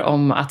pratar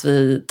om att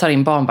vi tar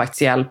in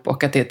barnvaktshjälp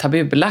och att det är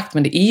tabubelagt,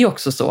 men det är ju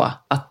också så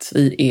att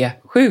vi är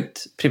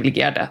sjukt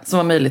privilegierade som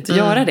har möjlighet att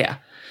göra det.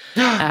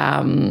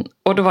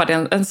 Och då var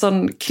det en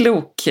sån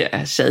klok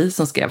tjej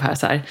som skrev här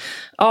så här: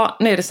 ja,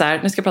 nu är det så här,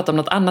 nu ska jag prata om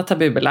något annat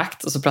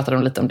tabubelagt, och så pratar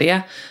de lite om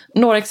det.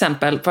 Några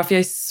exempel på varför jag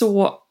är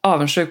så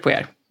avundsjuk på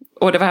er.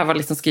 Och det här var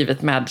liksom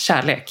skrivet med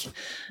kärlek.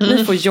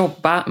 Ni får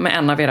jobba med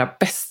en av era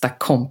bästa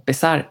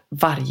kompisar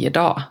varje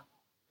dag.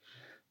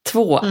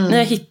 2, ni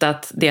har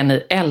hittat det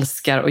ni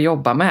älskar att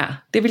jobba med.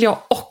 Det vill jag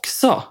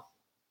också.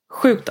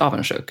 Sjukt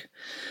avundsjuk.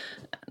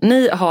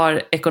 Ni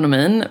har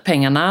ekonomin,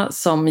 pengarna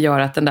som gör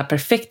att den där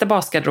perfekta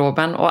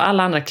basgarderoben och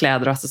alla andra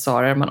kläder och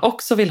accessoarer man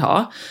också vill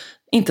ha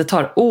inte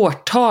tar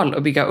årtal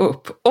att bygga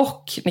upp.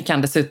 Och ni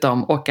kan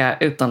dessutom åka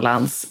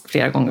utomlands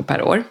flera gånger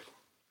per år.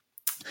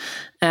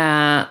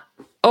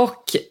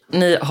 Och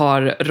ni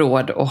har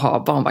råd att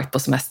ha barnvakt på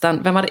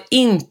semestern. Vem hade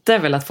inte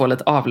velat få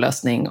lite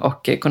avlösning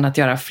och kunnat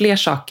göra fler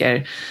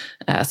saker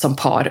som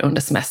par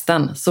under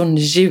semestern? Så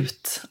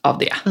njut av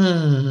det.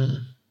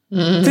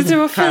 Tyckte det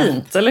var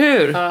fint, eller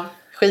hur? Ja,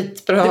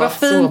 Skitbra. Det var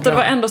fint och det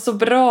var ändå så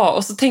bra.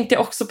 Och så tänkte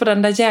jag också på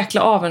den där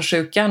jäkla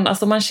avundsjukan.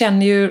 Alltså man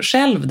känner ju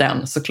själv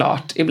den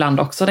såklart ibland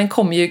också. Den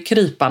kommer ju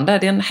krypande.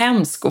 Det är en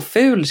hemsk och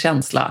ful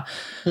känsla.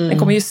 Den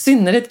kommer ju i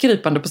synnerhet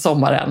krypande på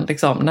sommaren.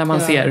 Liksom, när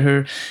man ser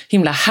hur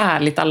himla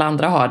härligt alla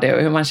andra har det.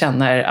 Och hur man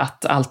känner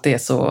att allt är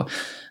så...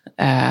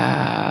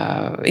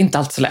 inte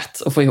allt så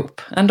lätt att få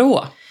ihop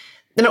ändå.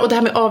 Och det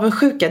här med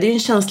avundsjuka, det är ju en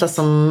känsla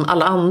som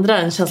alla andra,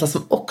 en känsla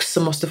som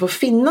också måste få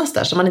finnas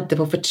där, som man inte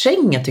får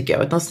förtränga tycker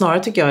jag, utan snarare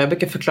tycker jag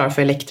brukar förklara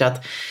för Elektra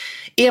att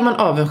är man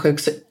avundsjuk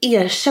så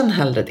erkänn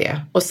hellre det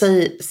och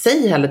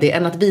säg hellre det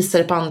än att visa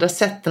det på andra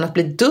sätt, än att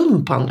bli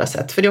dum på andra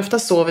sätt. För det är ofta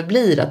så vi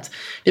blir, att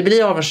vi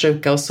blir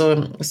avundsjuka och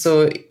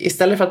så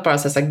istället för att bara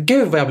säga så här,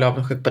 gud vad jag blir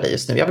avundsjuk på dig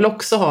just nu, jag vill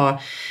också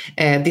ha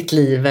ditt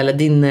liv eller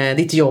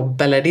ditt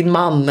jobb eller din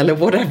man eller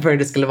whatever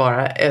det skulle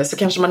vara, så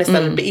kanske man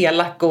istället blir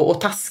elak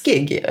och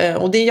taskig,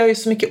 och det gör ju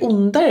så mycket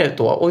ondare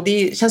då, och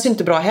det känns ju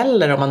inte bra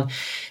heller om man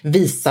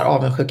visar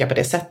avundsjuka på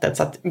det sättet.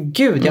 Så att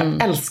gud,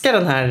 jag älskar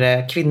den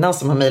här kvinnan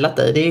som har mejlat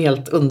dig, det är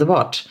helt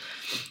underbart.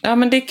 Ja,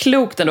 men det är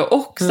klokt ändå.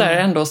 Och så är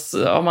det ändå,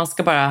 om man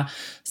ska bara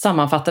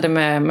sammanfatta det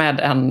med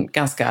en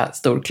ganska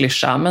stor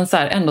klyscha, men så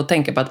här, ändå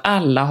tänka på att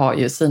alla har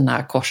ju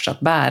sina kors att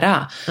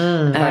bära.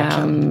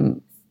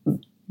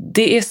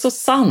 Det är så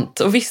sant.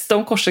 Och visst,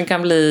 de korsen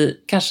kan bli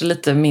kanske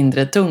lite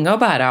mindre tunga att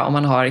bära om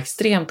man har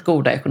extremt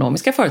goda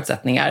ekonomiska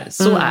förutsättningar.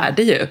 Så är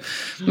det ju.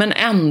 Men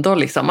ändå,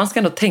 liksom, man ska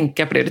ändå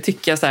tänka på det. Det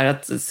tycker jag, så här,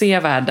 att se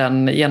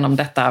världen genom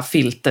detta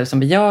filter som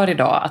vi gör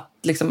idag. Att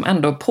liksom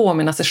ändå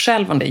påminna sig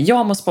själv om det.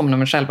 Jag måste påminna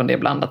mig själv om det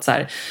ibland. Att så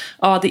här,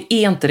 ja, det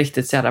är inte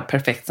riktigt så jävla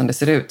perfekt som det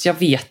ser ut. Jag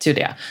vet ju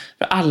det.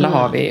 För alla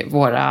har vi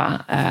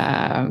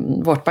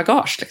vårt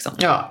bagage. Liksom.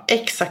 Ja,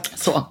 exakt.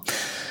 Så.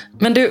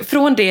 Men du,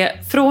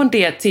 från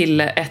det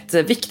till ett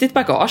viktigt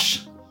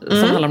bagage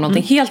som handlar om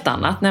någonting helt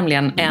annat,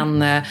 nämligen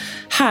en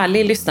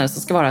härlig lyssnare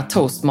som ska vara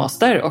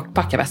toastmaster och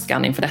packa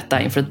väskan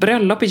inför ett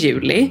bröllop i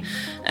juli.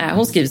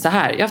 Hon skriver så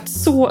här: jag har haft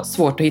så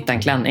svårt att hitta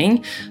en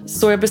klänning,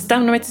 så jag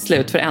bestämde mig till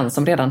slut för en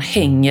som redan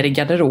hänger i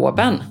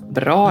garderoben.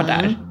 Bra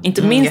där.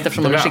 Inte minst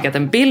eftersom hon har skickat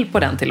en bild på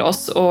den till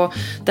oss, och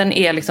den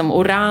är liksom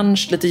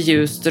orange, lite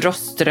ljust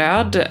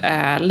roströd,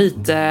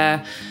 lite...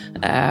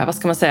 vad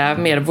ska man säga,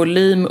 mer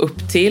volym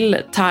upp till,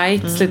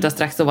 tight, slutar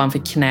strax ovanför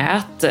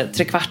knät,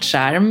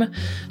 trekvartsärm,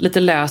 lite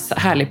lös,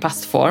 härlig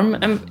passform,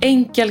 en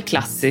enkel,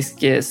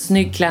 klassisk,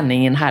 snygg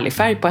klänning i en härlig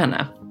färg på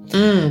henne.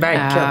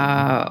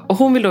 Verkligen. Och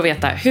hon vill då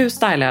veta, hur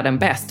stylar jag den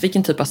bäst?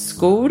 Vilken typ av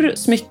skor,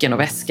 smycken och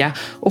väska?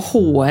 Och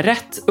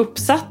håret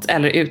uppsatt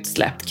eller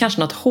utsläppt?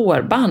 Kanske något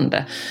hårband.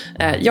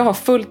 Jag har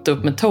fullt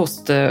upp med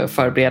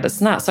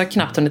toastförberedelserna, så jag har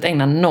knappt hunnit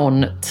ägna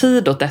någon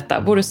tid åt detta.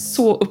 Vore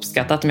så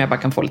uppskattat om jag bara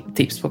kan få lite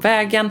tips på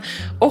vägen.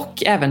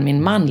 Och även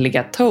min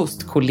manliga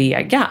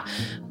toastkollega.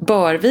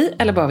 Bör vi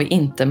eller bör vi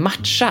inte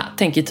matcha?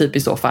 Tänker typ i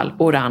så fall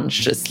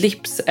orange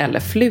slips eller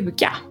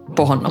fluga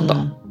på honom då.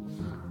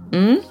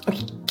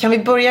 Kan vi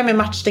börja med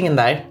matchningen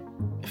där?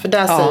 För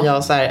där säger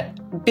jag så här: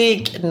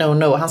 big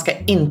no, han ska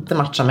inte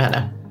matcha med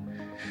henne.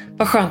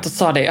 Vad skönt att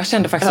sa det, jag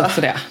kände faktiskt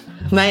också det.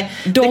 Nej,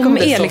 de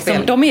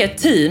är ett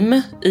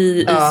team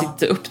i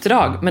sitt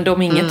uppdrag, men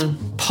de är inget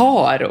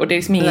par, och det är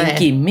liksom ingen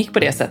gimmick på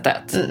det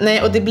sättet.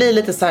 Nej, och det blir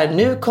lite så här: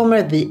 nu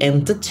kommer the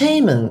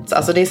entertainment.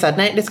 Alltså det är så här,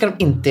 nej, det ska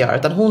de inte göra,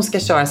 utan hon ska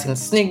köra sin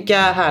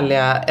snygga,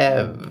 härliga,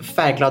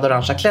 färgglada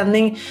orangea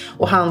klänning,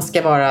 och han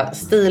ska vara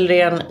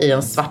stilren i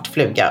en svart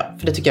fluga.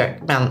 För det tycker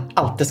jag män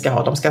alltid ska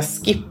ha. De ska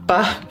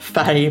skippa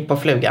färg på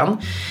flugan.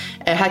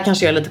 Här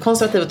kanske jag är lite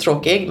konservativ och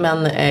tråkig,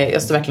 men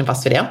jag står verkligen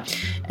fast vid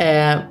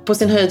det. På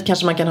sin höjd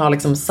kanske man kan ha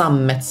liksom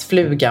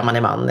sammetsfluga, man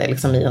är man,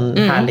 liksom i en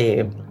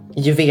härlig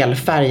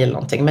juvelfärg eller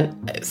någonting. Men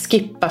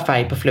skippa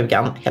färg på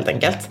flugan helt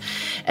enkelt.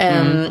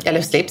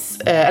 Eller slips.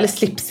 Eller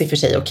slips i och för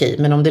sig, okej.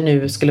 Men om det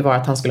nu skulle vara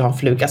att han skulle ha en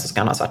fluga, så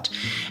ska han ha svart.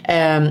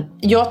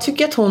 Jag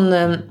tycker att hon...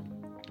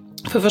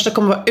 För det första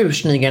kommer vara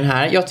ursnygg den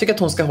här. Jag tycker att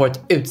hon ska ha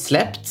ett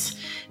utsläppt.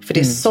 För det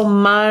är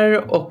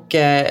sommar, och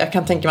jag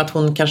kan tänka mig att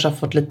hon kanske har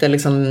fått lite,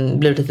 liksom,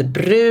 blivit lite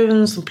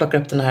brun, som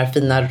plockar upp den här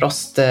fina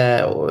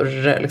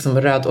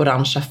liksom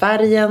röd-orangea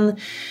färgen.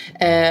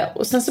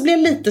 Och sen så blir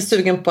jag lite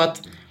sugen på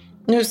att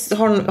nu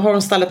har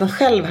hon stallat den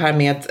själv här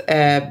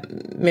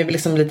med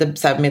liksom lite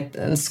så här, med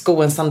en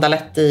sko, en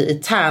sandalett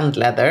i tanned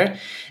leather.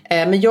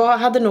 Men jag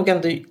hade nog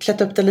ändå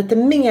klätt upp den lite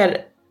mer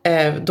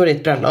då det är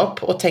ett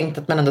bröllop, och tänkt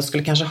att man ändå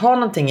skulle kanske ha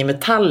någonting i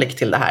metallic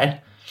till det här.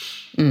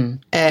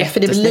 För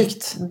det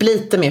blir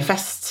lite mer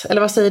fest.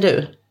 Eller vad säger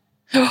du?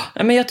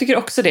 Ja, men jag tycker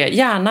också det.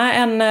 Gärna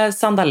en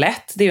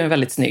sandalett, det är ju en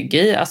väldigt snygg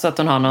i. Alltså att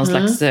hon har någon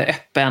slags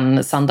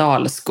öppen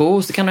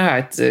sandalsko. Så kan hon ha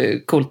ett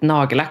coolt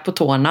nagellack på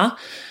tårna,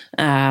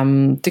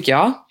 tycker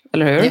jag.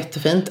 Eller hur?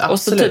 Jättefint,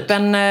 absolut. Och så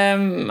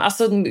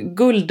typ en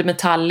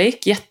guldmetallic,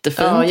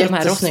 jättefint, de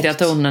här rostiga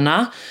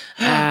tonerna.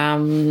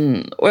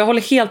 Och jag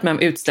håller helt med om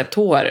utsläppt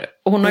hår.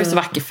 Och hon har ju så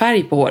vacker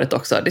färg på håret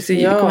också.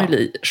 Det kommer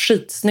bli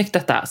skitsnyggt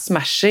detta,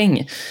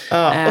 smashing.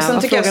 Och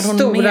sen tycker jag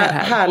stora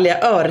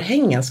härliga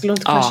örhängen, skulle hon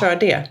inte kunna köra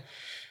det?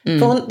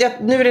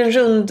 För nu är det en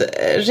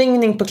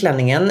rundringning på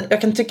klänningen.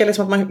 Jag kan tycka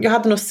liksom att jag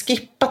hade nog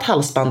skippat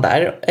halsband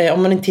där.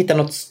 Om man inte hittar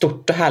något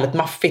stort och härligt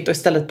maffigt. Och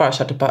istället bara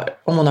kört ett par,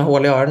 om hon har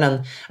hål i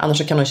öronen. Annars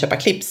så kan hon köpa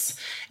clips.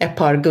 Ett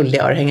par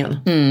gulliga örhängen.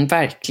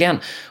 Verkligen.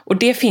 Och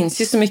det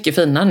finns ju så mycket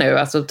fina nu.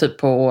 Alltså typ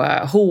på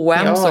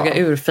H&M såg jag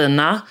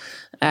urfina.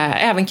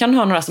 Även kan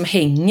ha några som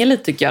hänger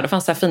lite tycker jag. Det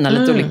fanns så här fina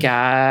lite olika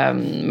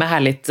med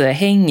härligt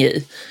häng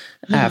i.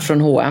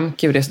 Från H&M.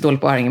 Gud, det är så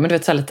dåligt på örhängen. Men du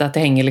vet så lite att det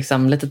hänger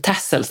liksom lite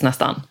tassels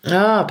nästan.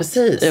 Ja,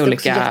 precis. I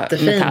olika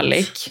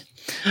metallic.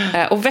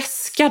 Och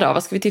väska då?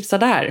 Vad ska vi tipsa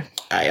där?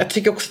 Jag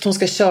tycker också att hon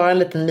ska köra en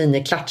liten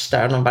mini-klatsch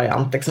där. Någon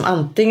variant. Liksom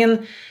antingen...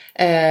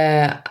 det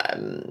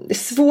är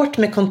svårt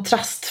med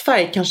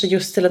kontrastfärg. Kanske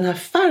just till den här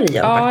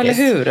färgen faktiskt.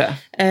 Eller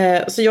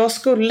hur? Så jag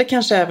skulle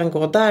kanske även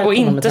gå där. Och på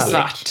inte metallic.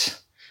 Svart.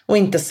 Och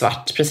inte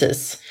svart,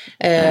 precis.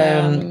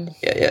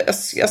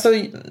 Alltså,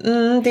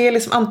 det är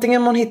liksom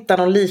antingen man hittar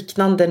någon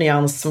liknande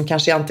nyans som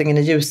kanske antingen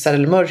är ljusare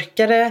eller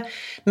mörkare.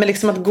 Men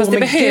liksom att gå. Fast det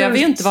med behöver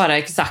ju inte vara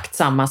exakt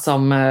samma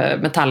som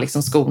metallic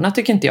som skorna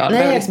tycker inte jag. Det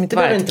behöver liksom inte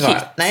vara ett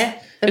kit.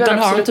 Nej, utan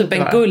har de typ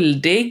en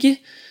guldig,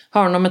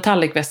 har de någon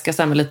metallicväska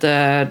så med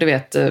lite, du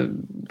vet,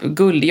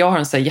 guld. Jag har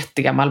en så här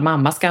jättegammal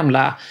mammas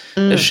gamla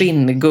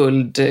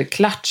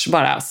skinnguldklatsch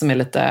bara som är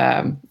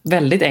lite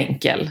väldigt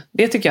enkel.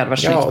 Det tycker jag hade varit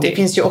snyggt. Ja, det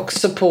finns ju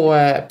också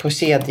på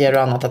kedjor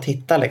och annat att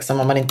hitta liksom,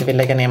 om man inte vill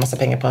lägga ner massa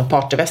pengar på en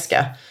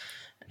partyväska.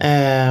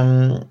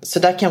 Så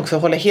där kan jag också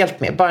hålla helt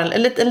med. Bara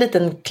en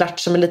liten klatsch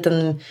som en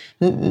liten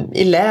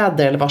i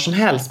läder eller vad som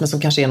helst, men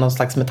som kanske är någon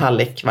slags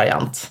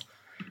metallic-variant.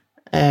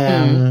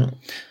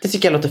 Det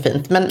tycker jag låter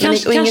fint. Men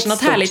kanske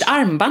något härligt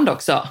armband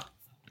också.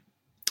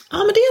 Ja,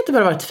 men det hade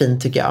bara varit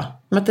fint tycker jag.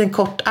 Med en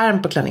kort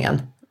arm på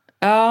klänningen.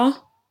 Ja.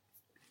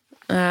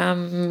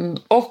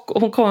 Och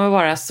hon kommer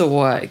vara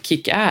så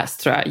kick-ass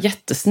tror jag.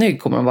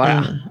 Jättesnygg kommer hon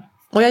vara.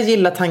 Och jag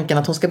gillar tanken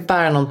att hon ska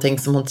bära någonting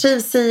som hon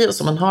trivs i och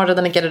som hon har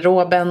redan i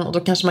garderoben. Och då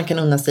kanske man kan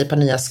unna sig ett par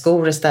nya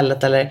skor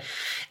istället.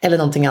 Eller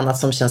någonting annat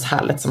som känns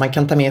härligt som man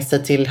kan ta med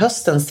sig till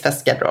höstens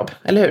festgarderob.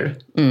 Eller hur?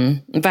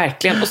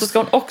 Verkligen. Och så ska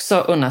hon också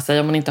unna sig,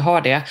 om hon inte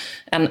har det,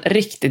 en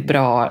riktigt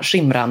bra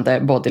skimrande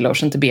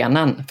bodylotion till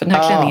benen. För den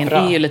här klänningen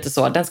är ju lite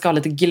så. Den ska ha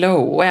lite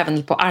glow och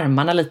även på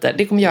armarna lite.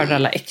 Det kommer göra det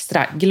alla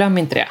extra. Glöm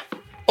inte det.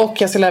 Och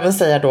jag skulle även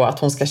säga då att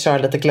hon ska köra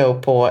lite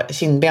glow på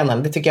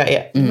kindbenen. Det tycker jag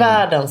är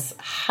världens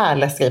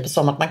härligaste grej på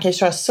sommaren. Man kan ju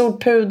köra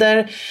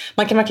solpuder.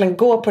 Man kan verkligen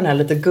gå på den här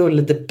lite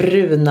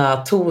guldbruna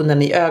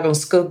tonen i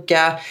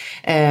ögonskugga.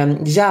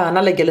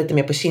 Gärna lägga lite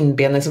mer på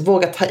kindbenen. Så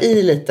våga ta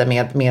i lite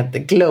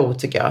med glow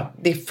tycker jag.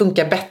 Det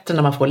funkar bättre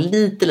när man får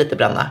lite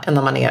bränna än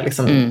när man är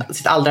liksom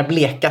sitt allra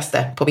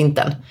blekaste på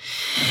vintern.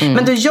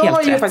 Men du, jag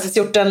har ju faktiskt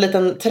gjort en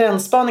liten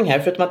trendspaning här.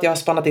 Förutom att jag har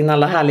spanat in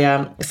alla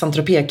härliga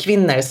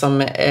Saint-Tropez-kvinnor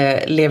som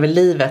lever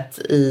livet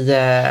i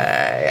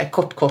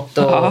kort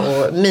och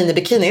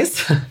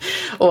minibikinis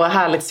och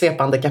härligt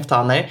svepande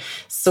kaftaner,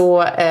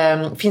 så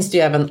finns det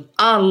ju även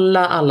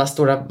alla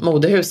stora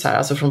modehus här,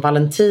 alltså från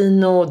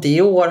Valentino,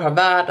 Dior har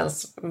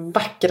världens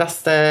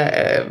vackraste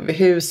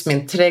hus med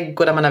en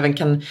trädgård där man även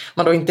kan, om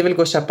man då inte vill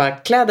gå och köpa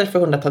kläder för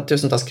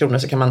hundratusentals kronor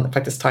så kan man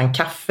faktiskt ta en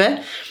kaffe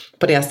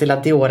på deras lilla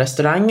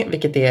Dior-restaurang,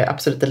 vilket är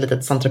absolut ett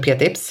litet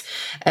Saint-Tropez-tips.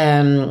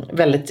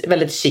 Väldigt,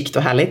 väldigt chikt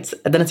och härligt.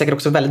 Den är säkert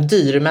också väldigt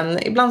dyr,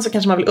 men ibland så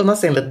kanske man vill unna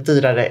sig en lite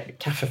dyrare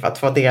kaffe för att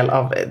få del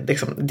av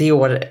liksom,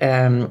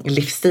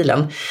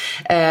 Dior-livsstilen.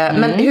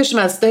 Men hur som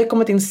helst, det har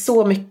kommit in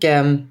så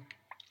mycket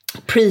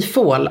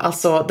pre-fall,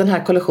 alltså den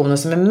här kollektionen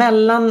som är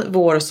mellan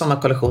vår- och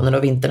sommarkollektionen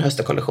och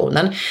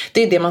vinter-höstkollektionen.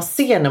 Det är det man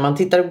ser när man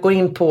tittar och går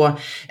in på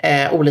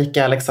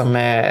olika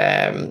liksom,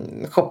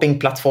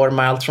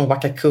 shoppingplattformar, allt från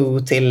Wakaku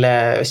till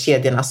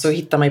kedjorna, så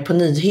hittar man ju på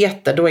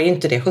nyheter. Då är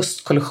inte det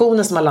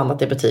höstkollektionen som har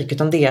landat i butik,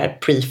 utan det är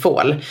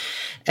pre-fall.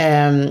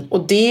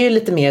 Och det är ju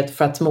lite mer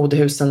för att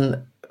modehusen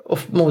och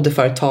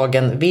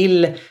modeföretagen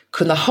vill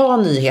kunna ha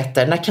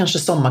nyheter när kanske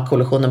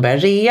sommarkollektionen börjar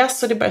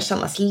reas och det börjar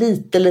kännas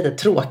lite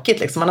tråkigt.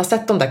 Liksom. Man har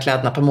sett de där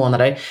kläderna på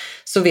månader,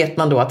 så vet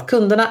man då att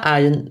kunderna är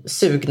ju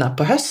sugna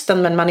på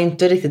hösten, men man är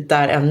inte riktigt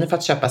där ännu för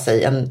att köpa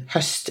sig en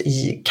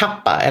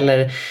höstkappa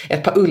eller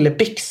ett par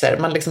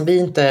ullbyxor. Vi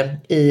är inte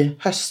i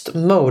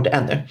höstmode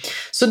ännu.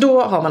 Så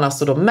då har man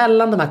alltså då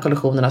mellan de här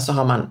kollektionerna så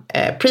har man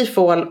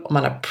pre-fall och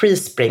man har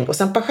pre-spring, och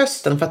sen på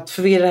hösten, för att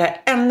förvirra det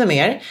här ännu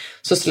mer,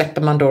 så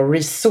släpper man då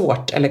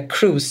resort eller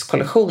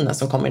cruise-kollektionen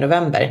som kommer i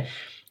november.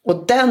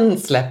 Och den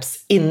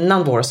släpps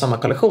innan vår- och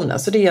sommarkollektionen.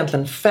 Så det är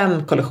egentligen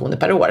 5 kollektioner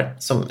per år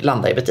som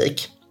landar i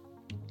butik.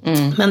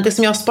 Men det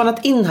som jag har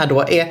spanat in här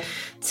då är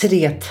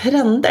 3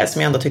 trender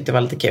som jag ändå tyckte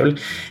var lite kul.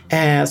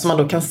 Som man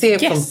då kan se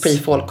från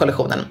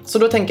pre-fall-kollektionen. Så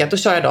då tänker jag att då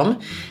kör jag dem.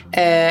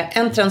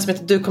 En trend som jag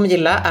tror du kommer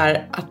gilla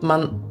är att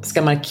man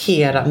ska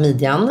markera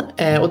midjan.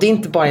 Och det är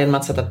inte bara genom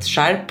att sätta ett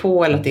skärp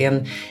på, eller att det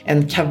är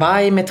en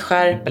kavaj med ett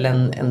skärp, eller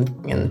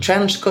en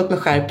trenchcoat med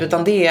skärp.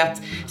 Utan det är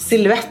att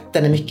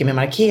silhuetten är mycket mer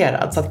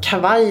markerad. Så att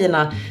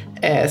kavajerna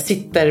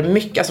sitter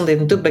mycket, alltså om det är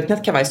en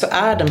dubbelknätt kavaj så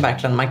är den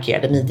verkligen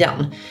markerad i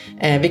midjan.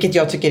 Vilket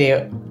jag tycker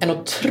är en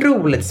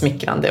otroligt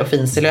smickrande och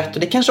fin silhuett.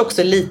 Och det kanske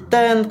också är lite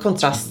en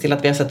kontrast till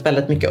att vi har sett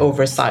väldigt mycket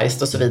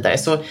oversized och så vidare.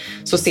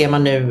 Så ser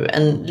man nu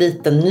en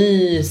liten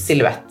ny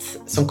silhuett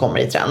som kommer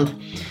i trend.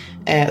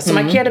 Så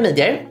markerade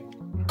midjor,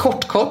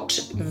 kort,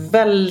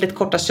 väldigt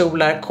korta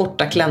kjolar,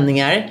 korta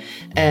klänningar.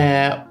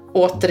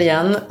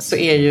 Återigen så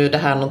är ju det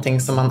här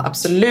någonting som man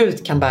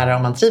absolut kan bära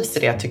om man trivs i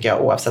det, tycker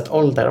jag, oavsett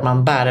ålder. Om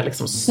man bär det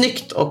liksom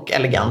snyggt och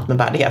elegant med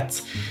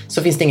värdighet,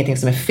 så finns det ingenting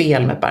som är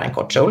fel med att bära en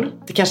kort kjol.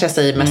 Det kanske jag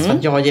säger mest för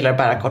att jag gillar att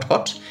bära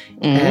kort.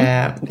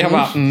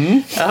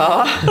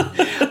 Ja.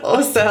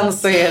 Och sen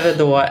så är det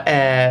då,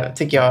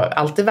 tycker jag,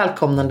 alltid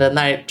välkomnande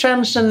när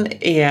trenchen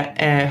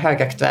är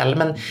högaktuell.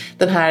 Men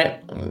den här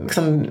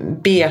liksom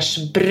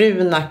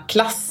beigebruna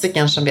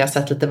klassikern som vi har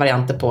sett lite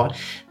varianter på,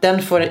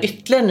 den får en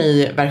ytterligare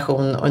ny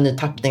version och en ny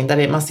tappning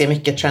där man ser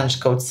mycket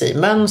trenchcoats i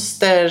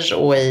mönster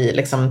och i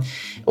liksom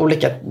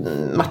olika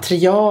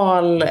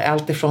material,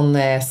 allt ifrån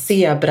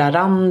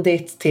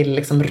zebrarandigt till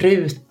liksom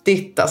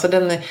rutigt. Alltså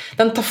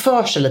den tar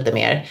för sig lite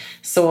mer.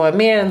 Så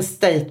mer en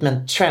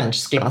statement trench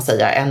skulle man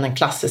säga än en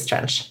klassisk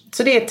trench.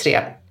 Så det är 3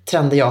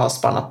 trender jag har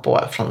spanat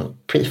på från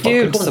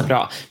pre-folk-kollektionen. Gud så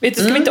bra. Vet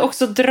du, ska vi inte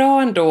också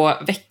dra ändå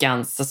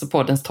veckans, alltså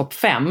poddens topp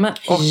 5?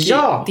 Och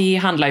det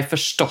handlar ju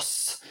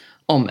förstås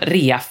om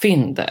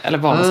reafynd, eller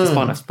vad man ska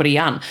spana efter på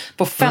rean.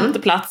 På 5:e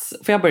plats,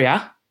 får jag börja?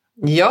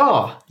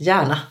 Ja,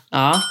 gärna.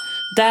 Ja,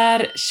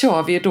 där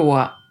kör vi ju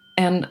då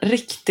en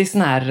riktig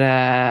sån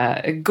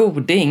här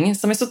goding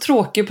som är så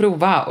tråkig att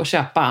prova och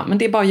köpa, men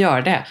det är bara att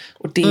göra det.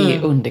 Och det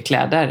är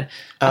underkläder.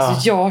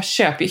 Alltså jag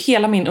köper ju,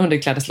 hela min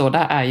underklädeslåda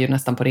är ju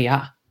nästan på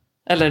rea.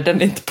 Eller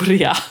den är inte på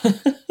rea.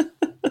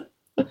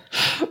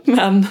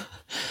 Men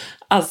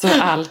alltså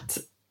allt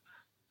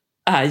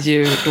är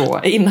ju då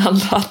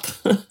inhandlat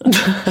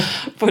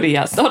på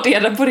rea. Snart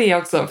är det på rea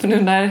också. För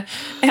nu när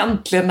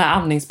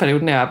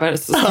amningsperioden är över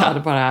så ska det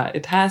bara,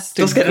 it has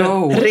to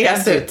go.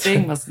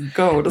 Everything must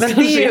go. Då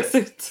ska det res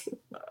ut.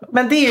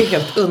 Men det är ju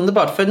helt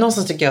underbart. För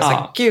någonstans tycker jag så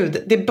här,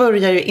 gud, det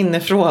börjar ju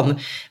inifrån.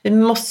 Vi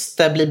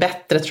måste bli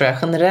bättre, tror jag,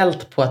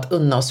 generellt på att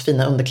unna oss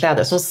fina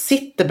underkläder som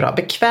sitter bra,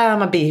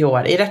 bekväma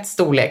bh:ar i rätt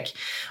storlek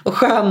och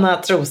sköna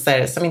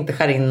trosor som inte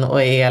skär in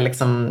och är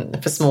liksom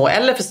för små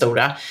eller för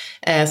stora.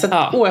 Så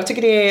att, jag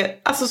tycker det är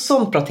alltså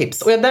sånt bra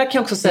tips. Och där kan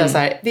jag också säga så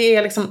här, det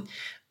är liksom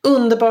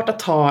underbart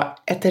att ha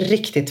ett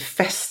riktigt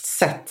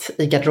festsätt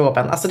i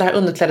garderoben. Alltså det här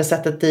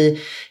underklädesättet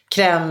i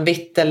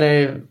krämvitt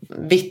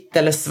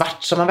eller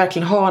svart som man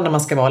verkligen har när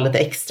man ska vara lite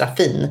extra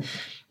fin.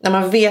 När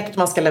man vet att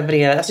man ska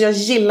leverera. Alltså jag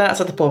gillar att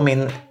sätta på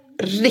min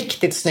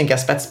riktigt snygga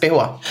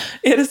spets-BH.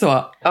 Är det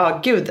så?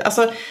 Ja, gud.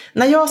 Alltså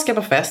när jag ska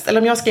på fest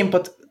eller om jag ska in på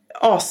ett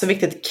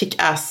asviktigt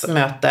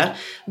kick-ass-möte,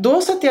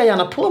 då sätter jag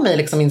gärna på mig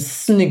liksom min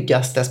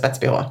snyggaste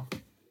spets-BH.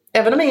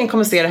 Även om ingen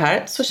kommer se det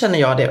här så känner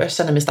jag det och jag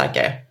känner mig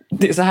starkare.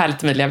 Det är så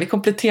härligt, Emilia. Vi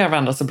kompletterar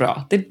varandra så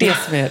bra. Det är det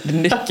som är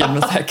nyckeln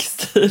med säker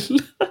stil.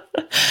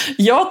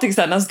 Jag tycker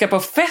så här, när man ska på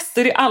fest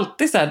är det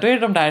alltid så här, då är det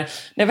de där,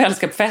 när vi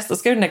älskar på fest, då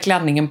ska den där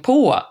klänningen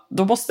på.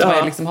 Då måste man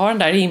ju liksom ha den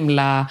där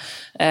himla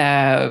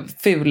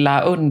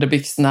fula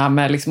underbyxorna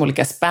med liksom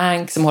olika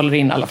spank som håller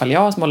in, i alla fall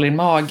jag, som håller in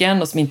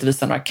magen och som inte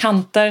visar några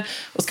kanter.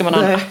 Och ska man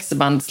ha en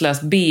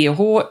axelbandslös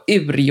bh,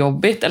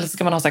 urjobbigt, eller så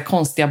ska man ha så här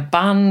konstiga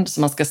band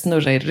som man ska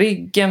snurra i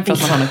ryggen för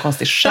att man har en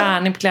konstig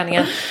skärning på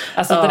klänningen.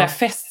 Alltså det där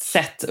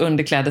festsätt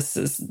underklädes,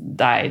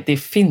 nej, det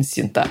finns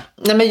ju inte.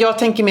 Nej, men jag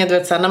tänker med, du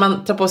vet, så här, när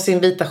man tar på sin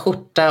vita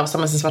skjorta och så har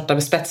man sin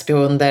svarta spets-BH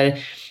under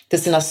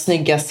till sina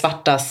snygga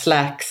svarta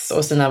slacks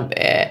och sina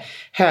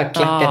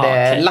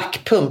högklackade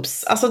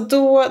lackpumps. Alltså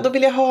då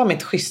vill jag ha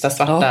mitt schyssta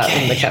svarta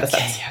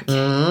underklädesätt.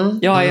 Okay.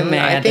 Jag är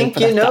med I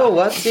think you know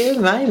what you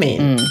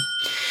mean.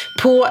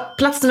 På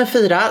plats nummer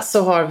 4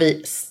 så har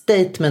vi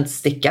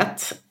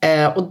statement-stickat.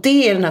 Och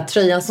det är den här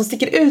tröjan som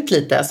sticker ut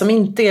lite. Som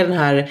inte är den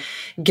här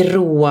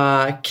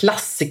gråa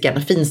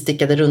klassikern,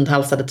 finstickade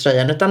rundhalsade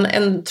tröjan. Utan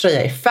en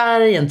tröja i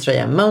färg, en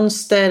tröja i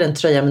mönster, en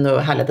tröja med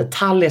några härliga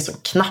detaljer som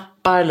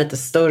knappar, lite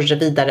större,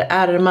 vidare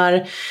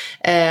ärmar.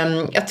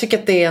 Jag tycker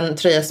att det är en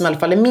tröja som i alla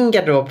fall i min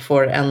garderob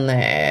får en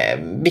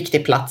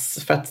viktig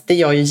plats. För att det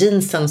gör ju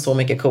jeansen så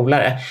mycket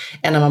coolare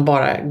än när man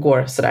bara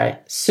går sådär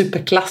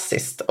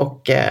superklassiskt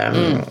och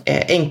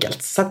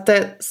enkelt. Så att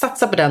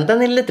satsa på den.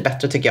 Den är lite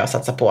bättre tycker jag att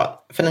satsa på.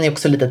 För den är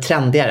också lite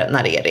trendigare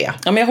när det är det.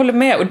 Ja, men jag håller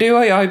med. Och du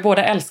och jag har ju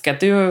båda älskat.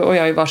 Du och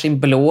jag har ju varsin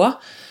blå.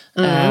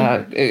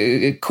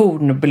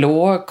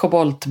 Kornblå,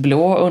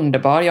 koboltblå,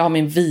 underbar. Jag har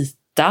min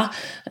vita,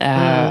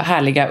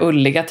 härliga,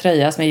 ulliga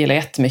tröja som jag gillar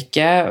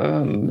jättemycket.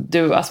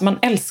 Alltså man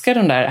älskar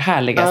de där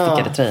härliga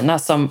stickade tröjorna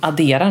som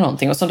adderar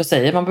någonting. Och som du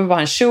säger, man behöver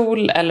bara en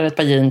kjol eller ett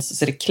par jeans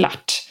så är det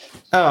klart.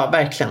 Ja,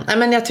 verkligen.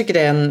 Men jag tycker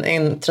det är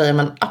en tröja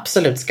man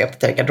absolut ska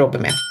uppdatera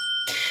garderoben med.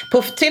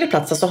 På 3:e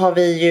plats så har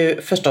vi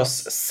ju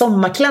förstås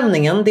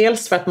sommarklänningen.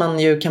 Dels för att man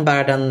ju kan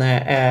bära den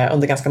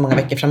under ganska många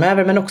veckor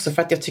framöver. Men också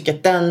för att jag tycker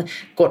att den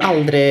går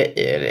aldrig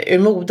ur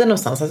moden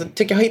någonstans.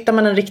 Alltså, hittar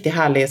man en riktigt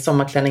härlig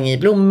sommarklänning i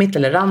blommigt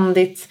eller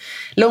randigt,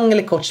 lång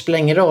eller kort spelar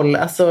ingen roll.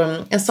 Alltså,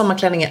 en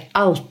sommarklänning är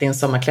alltid en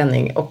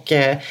sommarklänning. Och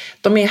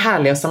de är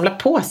härliga att samla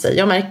på sig.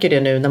 Jag märker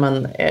det nu när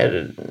man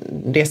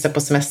reser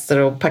på semester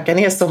och packar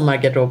ner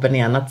sommargarderoben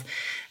igen. Att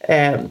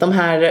De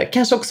här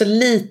kanske också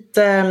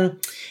lite...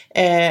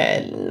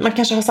 man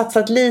kanske har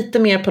satsat lite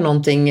mer på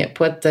någonting,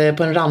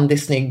 på en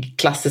randig, snygg,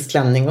 klassisk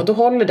klänning, och då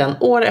håller den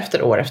år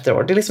efter år efter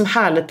år. Det är liksom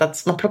härligt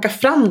att man plockar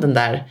fram den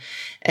där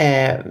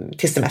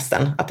till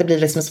semestern. Att det blir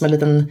liksom som en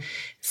liten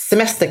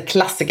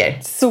semesterklassiker.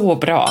 Så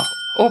bra.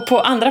 Och på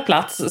andra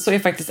plats så är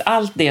faktiskt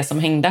allt det som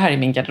hängde här i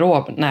min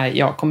garderob när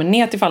jag kommer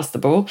ner till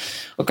Falsterbo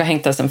och har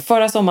hängt där sedan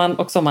förra sommaren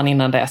och sommaren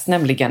innan dess,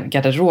 nämligen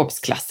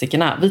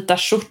garderobsklassikerna. Vita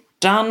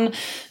skjortan,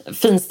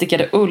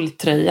 finstickade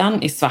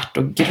ulltröjan i svart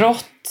och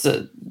grått.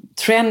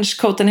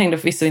 Trenchcoaten hängde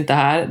förvisso inte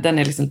här. Den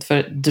är liksom inte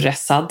för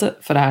dressad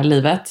för det här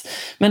livet.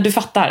 Men du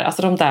fattar,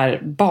 alltså de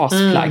där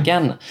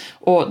basplaggen.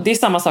 Och det är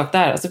samma sak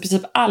där. Alltså i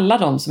princip alla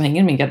de som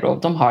hänger i min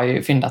garderob, de har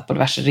ju fyndat på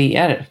diverse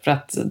reor. För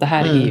att det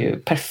här är ju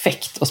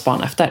perfekt att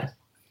spana efter.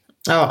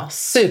 Ja,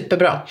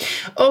 superbra.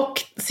 Och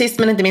sist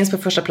men inte minst på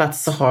första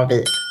plats så har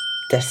vi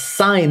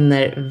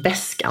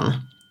designerväskan.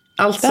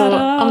 Alltså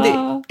om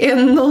det är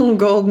någon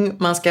gång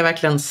man ska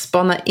verkligen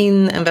spana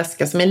in en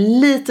väska som är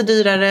lite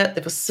dyrare,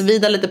 det får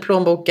svida lite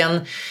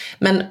plånboken,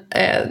 men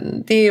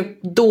det är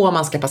då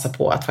man ska passa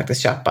på att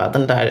faktiskt köpa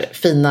den där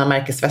fina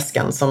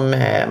märkesväskan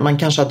som man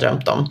kanske har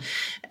drömt om.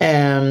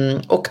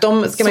 Och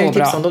de ska man ju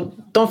tipsa om.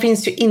 De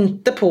finns ju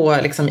inte på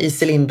liksom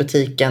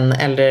Iselin-butiken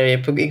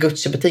eller på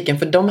Gucci-butiken,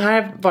 för de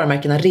här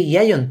varumärkena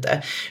rear ju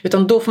inte.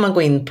 Utan då får man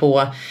gå in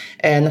på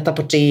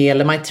Net-a-Porter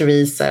eller My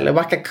Theresa eller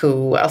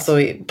Wakaku, alltså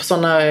på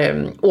sådana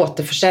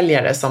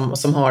återförsäljare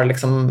som har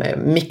liksom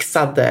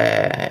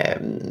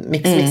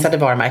mixade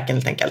varumärken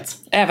helt enkelt.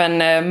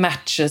 Även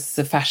Matches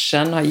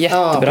Fashion har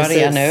jättebra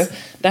rea nu.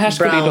 Det här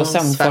skulle ju då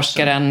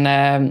sömnforskaren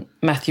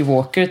Matthew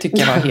Walker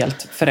tycka var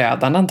helt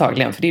förödande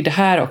antagligen. För det är det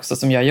här också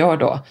som jag gör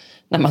då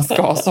när man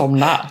ska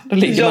somna. Då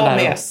ligger man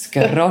där och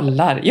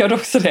scrollar. Gör du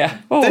också det?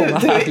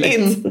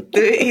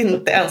 Du är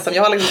inte ensam.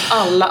 Jag har liksom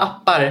alla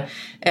appar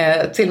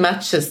till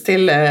Matches,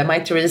 till My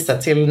Theresa,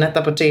 till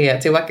Net-a-Porter,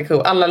 till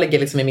Wakaku. Alla ligger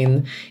liksom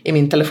i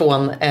min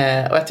telefon.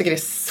 Och jag tycker det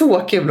är så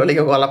kul att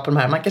ligga och kolla på de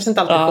här. Man kanske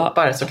inte alltid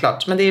shoppar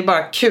såklart. Men det är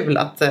bara kul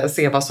att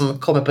se vad som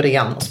kommer på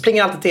rean. Och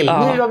springer alltid till.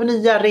 Nu har vi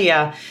nya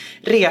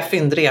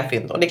reafynd.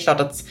 Och det är klart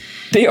att...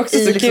 Det är också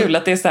så kul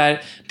att det är så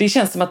här, det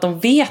känns som att de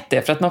vet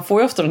det, för att man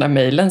får ju ofta den där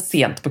mejlen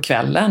sent på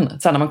kvällen.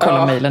 Sen när man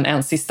kollar mejlen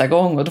en sista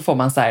gång, och då får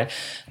man så här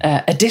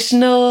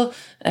additional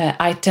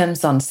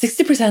items on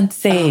 60%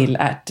 sale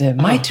at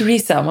My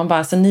Theresa. Och man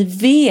bara, så ni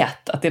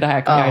vet att det är det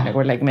här kommer jag när jag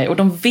går och lägger mig. Och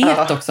de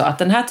vet också att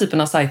den här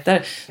typen av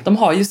sajter, de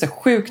har ju så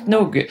sjukt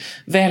nog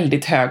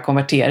väldigt hög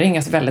konvertering,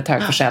 alltså väldigt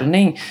hög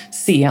försäljning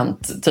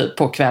sent typ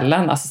på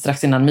kvällen, alltså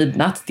strax innan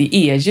midnatt. Det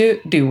är ju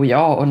du och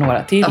jag och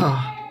några till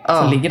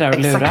som ligger där och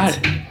lurar.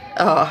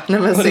 Ja, nej,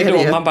 men och det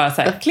är då man bara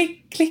säger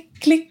klick,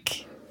 klick,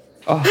 klick.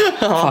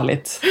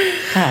 Farligt.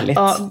 Härligt.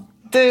 Ja,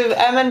 du,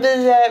 men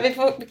vi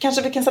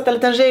kan sätta en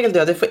liten regel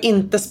då. Du får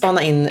inte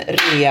spana in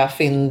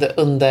reafynd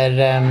under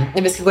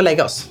när vi ska gå och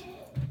lägga oss.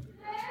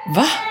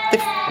 Va?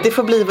 Det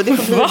får bli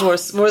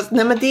vår...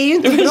 Nej, men det är ju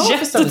inte bra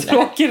för sömn.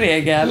 Jättetråkig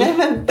regel. Nej,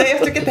 men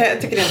jag tycker det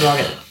är en bra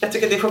regel. Jag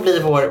tycker det får bli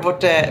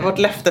vårt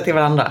löfte till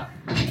varandra.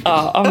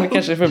 Ja, men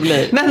kanske det får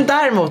bli. Men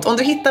däremot, om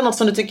du hittar något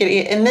som du tycker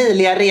är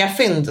Emilia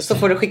reafynd, så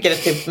får du skicka det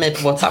till mig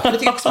på WhatsApp. Det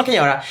tycker jag också man kan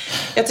göra.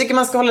 Jag tycker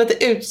man ska hålla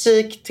lite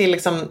utkik till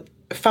liksom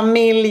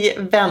familj,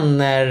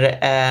 vänner.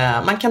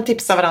 Man kan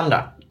tipsa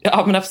varandra.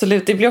 Ja, men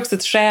absolut. Det blir också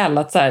ett skäl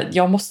att så här,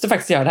 jag måste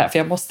faktiskt göra det här, för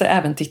jag måste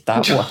även titta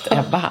åt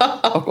Ebba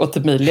och åt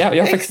Emilia.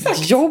 Jag har faktiskt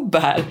ett jobb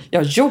här.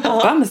 Jag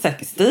jobbar med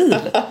säker stil.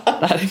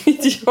 Det här är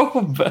mitt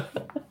jobb.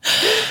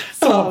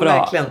 Så bra.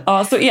 Verkligen.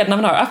 Ja, så Edna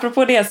man har.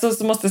 Apropå det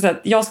så måste jag säga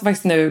att jag ska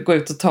faktiskt nu gå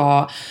ut och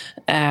ta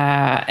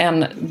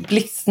en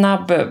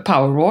blixtsnabb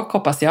powerwalk,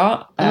 hoppas jag.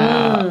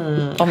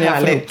 Om jag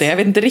får upp det. Jag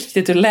vet inte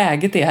riktigt hur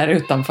läget är här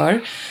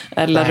utanför.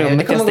 Eller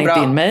rummet jag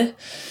stängt in mig.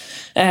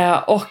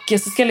 Och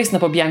så ska jag lyssna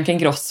på Bianca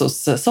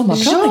Ingrossos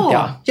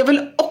sommarprat. Jag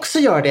vill också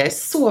göra det. Jag är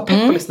så pepp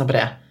på att lyssna på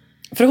det.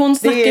 För hon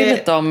snackar ju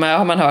lite om,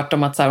 har man hört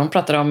om att så här, hon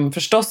pratar om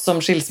förstås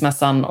om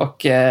skilsmässan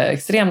och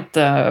extremt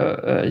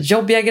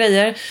jobbiga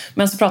grejer.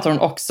 Men så pratar hon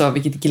också,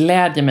 vilket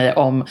glädjer mig,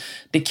 om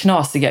det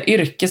knasiga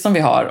yrke som vi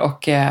har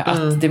och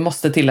att det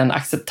måste till en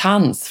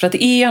acceptans. För att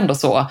det är ju ändå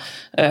så,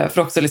 för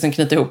också liksom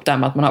knyta ihop det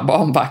med att man har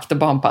barnvakt och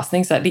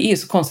barnpassning. Så här, det är ju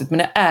så konstigt, men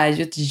det är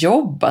ju ett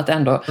jobb att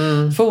ändå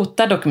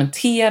fota,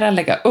 dokumentera,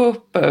 lägga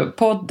upp,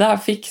 podda,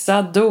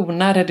 fixa,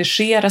 dona,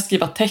 redigera,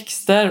 skriva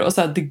texter. Och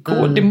så här,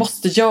 det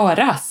måste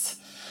göras.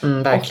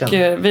 Och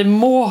vi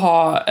må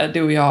ha,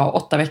 du och jag,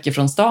 8 veckor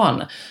från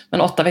stan.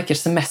 Men 8 veckors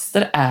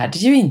semester är det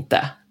ju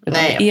inte.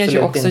 Nej, det är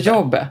ju också inte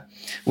jobb.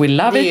 We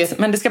love it,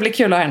 men det ska bli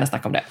kul att höra henne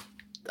snacka om det.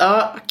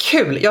 Ja,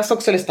 kul. Jag ska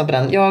också lyssna på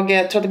den. Jag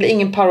tror att det blir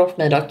ingen power of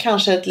mig idag.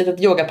 Kanske ett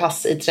litet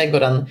yogapass i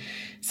trädgården.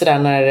 Sådär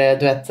när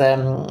du vet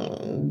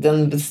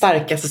den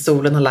starkaste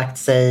solen har lagt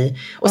sig.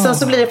 Och sen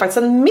så blir det faktiskt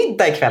en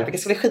middag ikväll,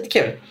 vilket ska bli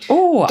skitkul.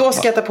 Då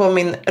ska jag ta på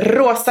min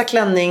rosa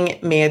klänning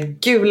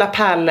med gula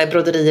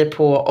pärlbroderier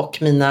på och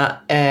mina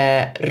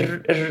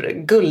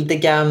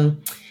guldiga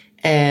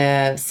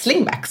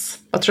Slingbacks.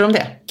 Vad tror du om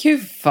det?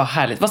 Gud vad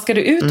härligt. Vad ska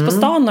du ut på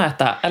stan och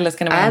äta? Eller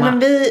ska ni vara hemma? Men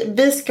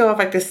vi ska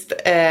faktiskt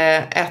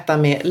äta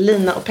med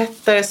Lina och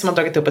Petter som har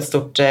dragit upp ett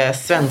stort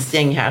svenskt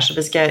gäng här. Så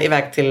vi ska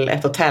iväg till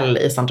ett hotell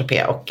i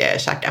Saint-Tropez och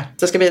käka.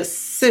 Så det ska bli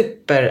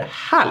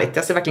superhärligt.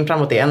 Jag ser verkligen fram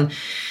emot det.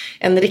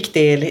 En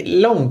riktig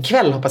lång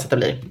kväll hoppas jag att det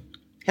blir.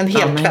 En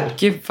hel kväll.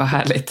 Gud vad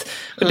härligt.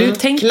 Och du,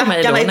 tänk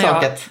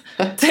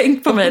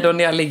på mig då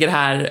när jag ligger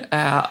här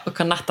och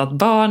har nattat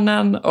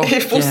barnen. Och,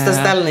 I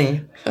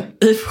fosterställning.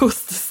 I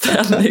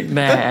fosterställning?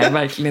 Nej,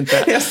 verkligen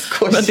inte. Jag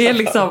skojar. Men det är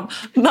liksom,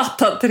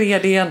 natta 3,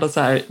 det är ändå så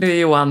här, nu är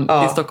Johan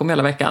i Stockholm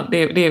hela veckan.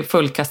 Det är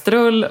full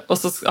kastrull och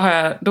så har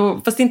jag,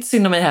 fast det är inte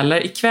synd om mig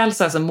heller, ikväll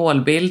så har jag som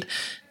målbild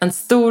en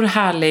stor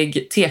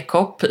härlig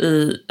tekopp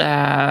i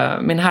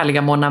min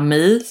härliga Mon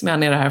Ami som jag har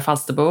nere här i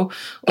Falsterbo.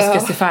 Och ska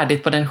se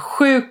färdigt på den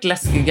sjukt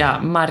läskiga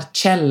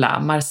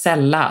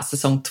Marcella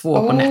säsong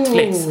 2 på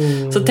Netflix.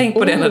 Så tänk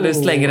på det när du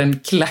slänger en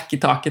klack i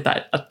taket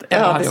där. Att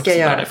det ska jag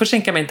göra. Får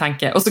skänka mig en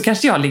tanke. Och så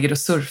kanske jag ligger och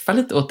surfar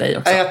lite åt dig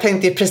också. Jag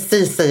tänkte ju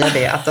precis säga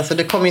det. Att alltså,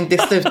 det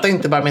slutar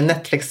inte bara med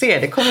Netflix-serie.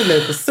 Det kommer bli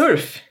lite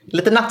surf.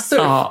 Lite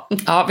nattsurf.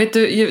 Ja, vet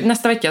du,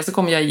 nästa vecka så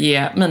kommer jag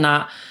ge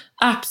mina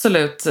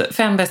absolut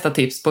 5 bästa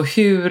tips på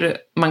hur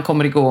man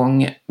kommer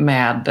igång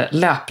med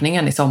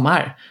löpningen i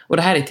sommar. Och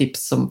det här är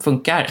tips som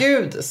funkar.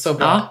 Gud, så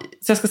bra. Ja,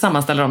 så jag ska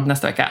sammanställa dem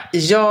nästa vecka.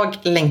 Jag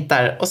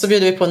längtar. Och så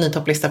bjuder vi på en ny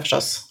topplista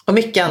förstås. Och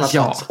mycket annat.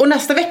 Ja. Och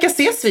nästa vecka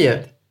ses vi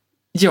ju.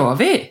 Gör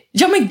vi?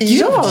 Ja, men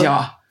gud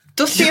ja.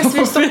 Då ses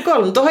vi i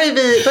Stockholm. Då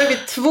har vi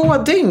 2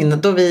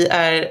 dygn då vi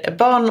är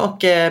barn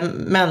och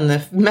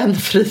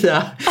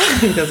mänfria,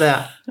 tänkte jag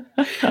säga.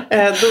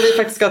 Då vi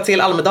faktiskt ska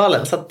till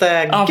Almedalen. Så att,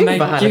 gud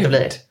vad härligt det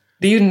blir.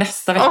 Det är ju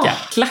nästa vecka.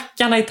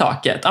 Klackarna i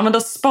taket. Ja, men då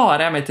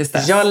sparar jag mig tills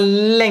dess. Jag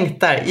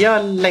längtar.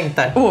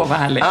 Åh, vad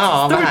härligt.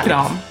 Stor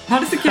kram. Ha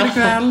det så kul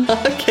ikväll.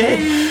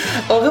 Okej.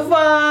 Au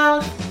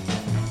revoir.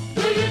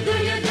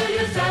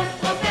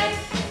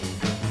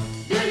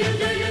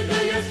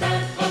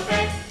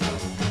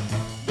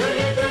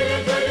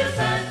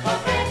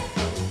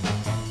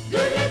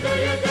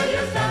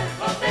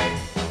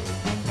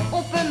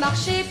 On peut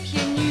marcher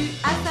pieds nus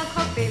à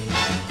Saint-Tropez.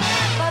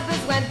 Pas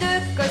besoin de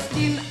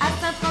costume à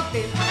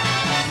Saint-Tropez.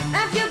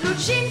 Un vieux blue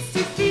jean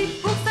suffit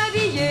pour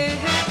s'habiller.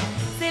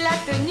 C'est la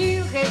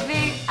tenue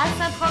rêvée à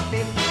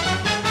Saint-Tropez.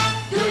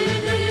 Do you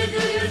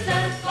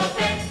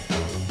Saint-Tropez?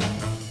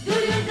 Do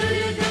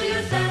you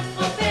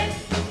Saint-Tropez?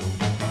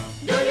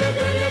 Do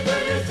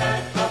you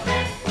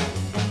Saint-Tropez?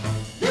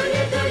 Do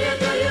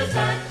you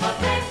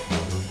Saint-Tropez?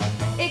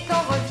 Et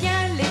quand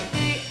revient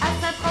l'été à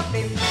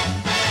Saint-Tropez,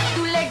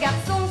 tous les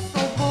garçons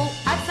sont beaux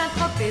à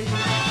Saint-Tropez.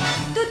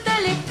 Toutes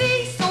les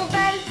filles sont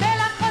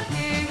belles à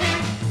croquer.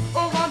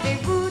 Au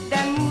rendez-vous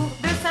d'amour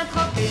de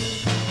Saint-Tropez.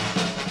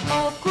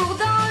 On court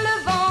dans le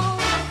vent,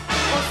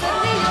 on se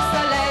brille au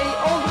soleil,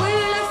 on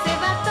brûle ses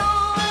 20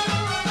 ans.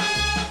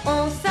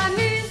 On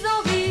s'amuse, on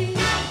rit,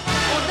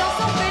 on danse,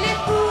 on fait les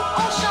fous,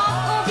 on chante,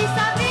 on vit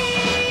sa vie.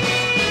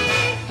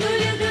 Do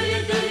you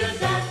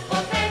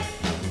Saint-Tropez?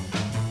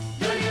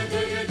 Do you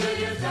Saint-Tropez? Do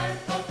you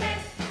Saint-Tropez?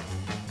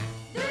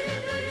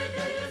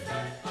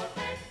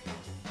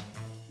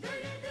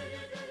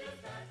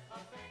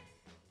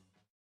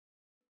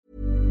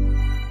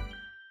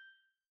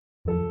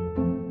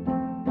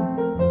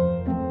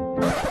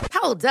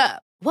 Hold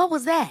up. What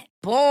was that?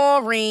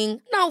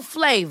 Boring. No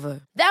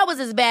flavor. That was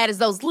as bad as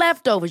those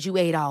leftovers you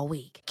ate all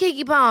week.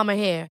 Keke Palmer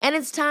here, and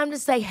it's time to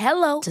say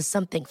hello to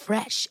something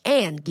fresh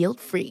and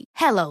guilt-free.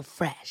 Hello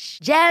Fresh.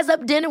 Jazz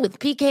up dinner with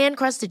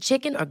pecan-crusted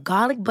chicken or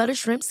garlic butter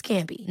shrimp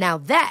scampi. Now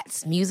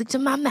that's music to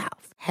my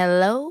mouth.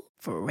 Hello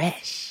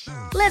Fresh.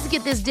 Let's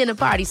get this dinner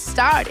party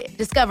started.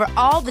 Discover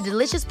all the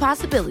delicious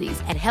possibilities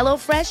at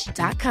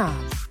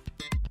hellofresh.com.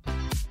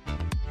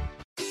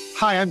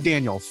 Hi, I'm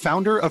Daniel,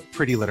 founder of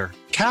Pretty Litter.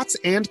 Cats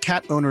and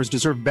cat owners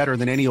deserve better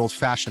than any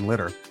old-fashioned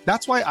litter.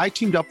 That's why I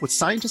teamed up with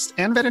scientists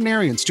and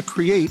veterinarians to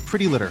create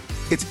Pretty Litter.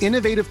 Its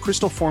innovative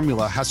crystal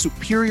formula has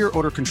superior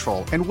odor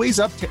control and weighs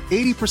up to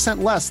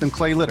 80% less than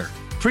clay litter.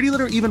 Pretty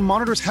Litter even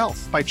monitors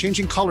health by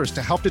changing colors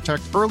to help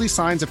detect early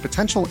signs of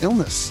potential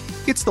illness.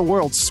 It's the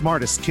world's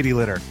smartest kitty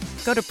litter.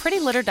 Go to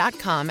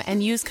prettylitter.com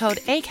and use code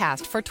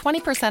ACAST for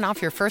 20%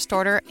 off your first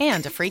order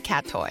and a free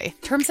cat toy.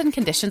 Terms and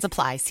conditions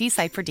apply. See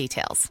site for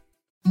details.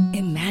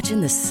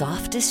 Imagine the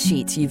softest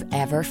sheets you've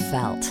ever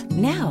felt.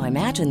 Now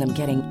imagine them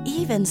getting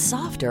even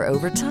softer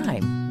over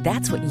time.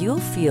 That's what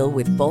you'll feel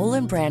with Boll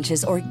 &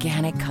 Branch's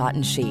organic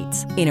cotton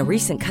sheets. In a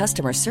recent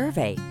customer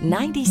survey,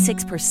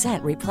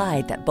 96%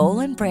 replied that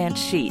Boll & Branch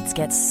sheets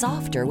get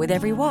softer with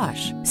every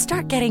wash.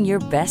 Start getting your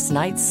best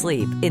night's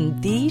sleep in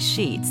these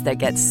sheets that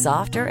get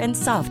softer and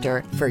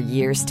softer for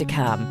years to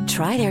come.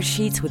 Try their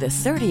sheets with a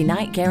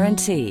 30-night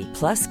guarantee.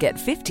 Plus, get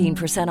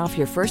 15% off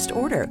your first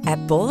order at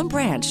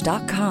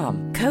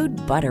bollandbranch.com. Code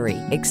BUTTERY.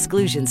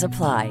 Exclusions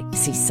apply.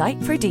 See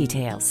site for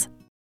details.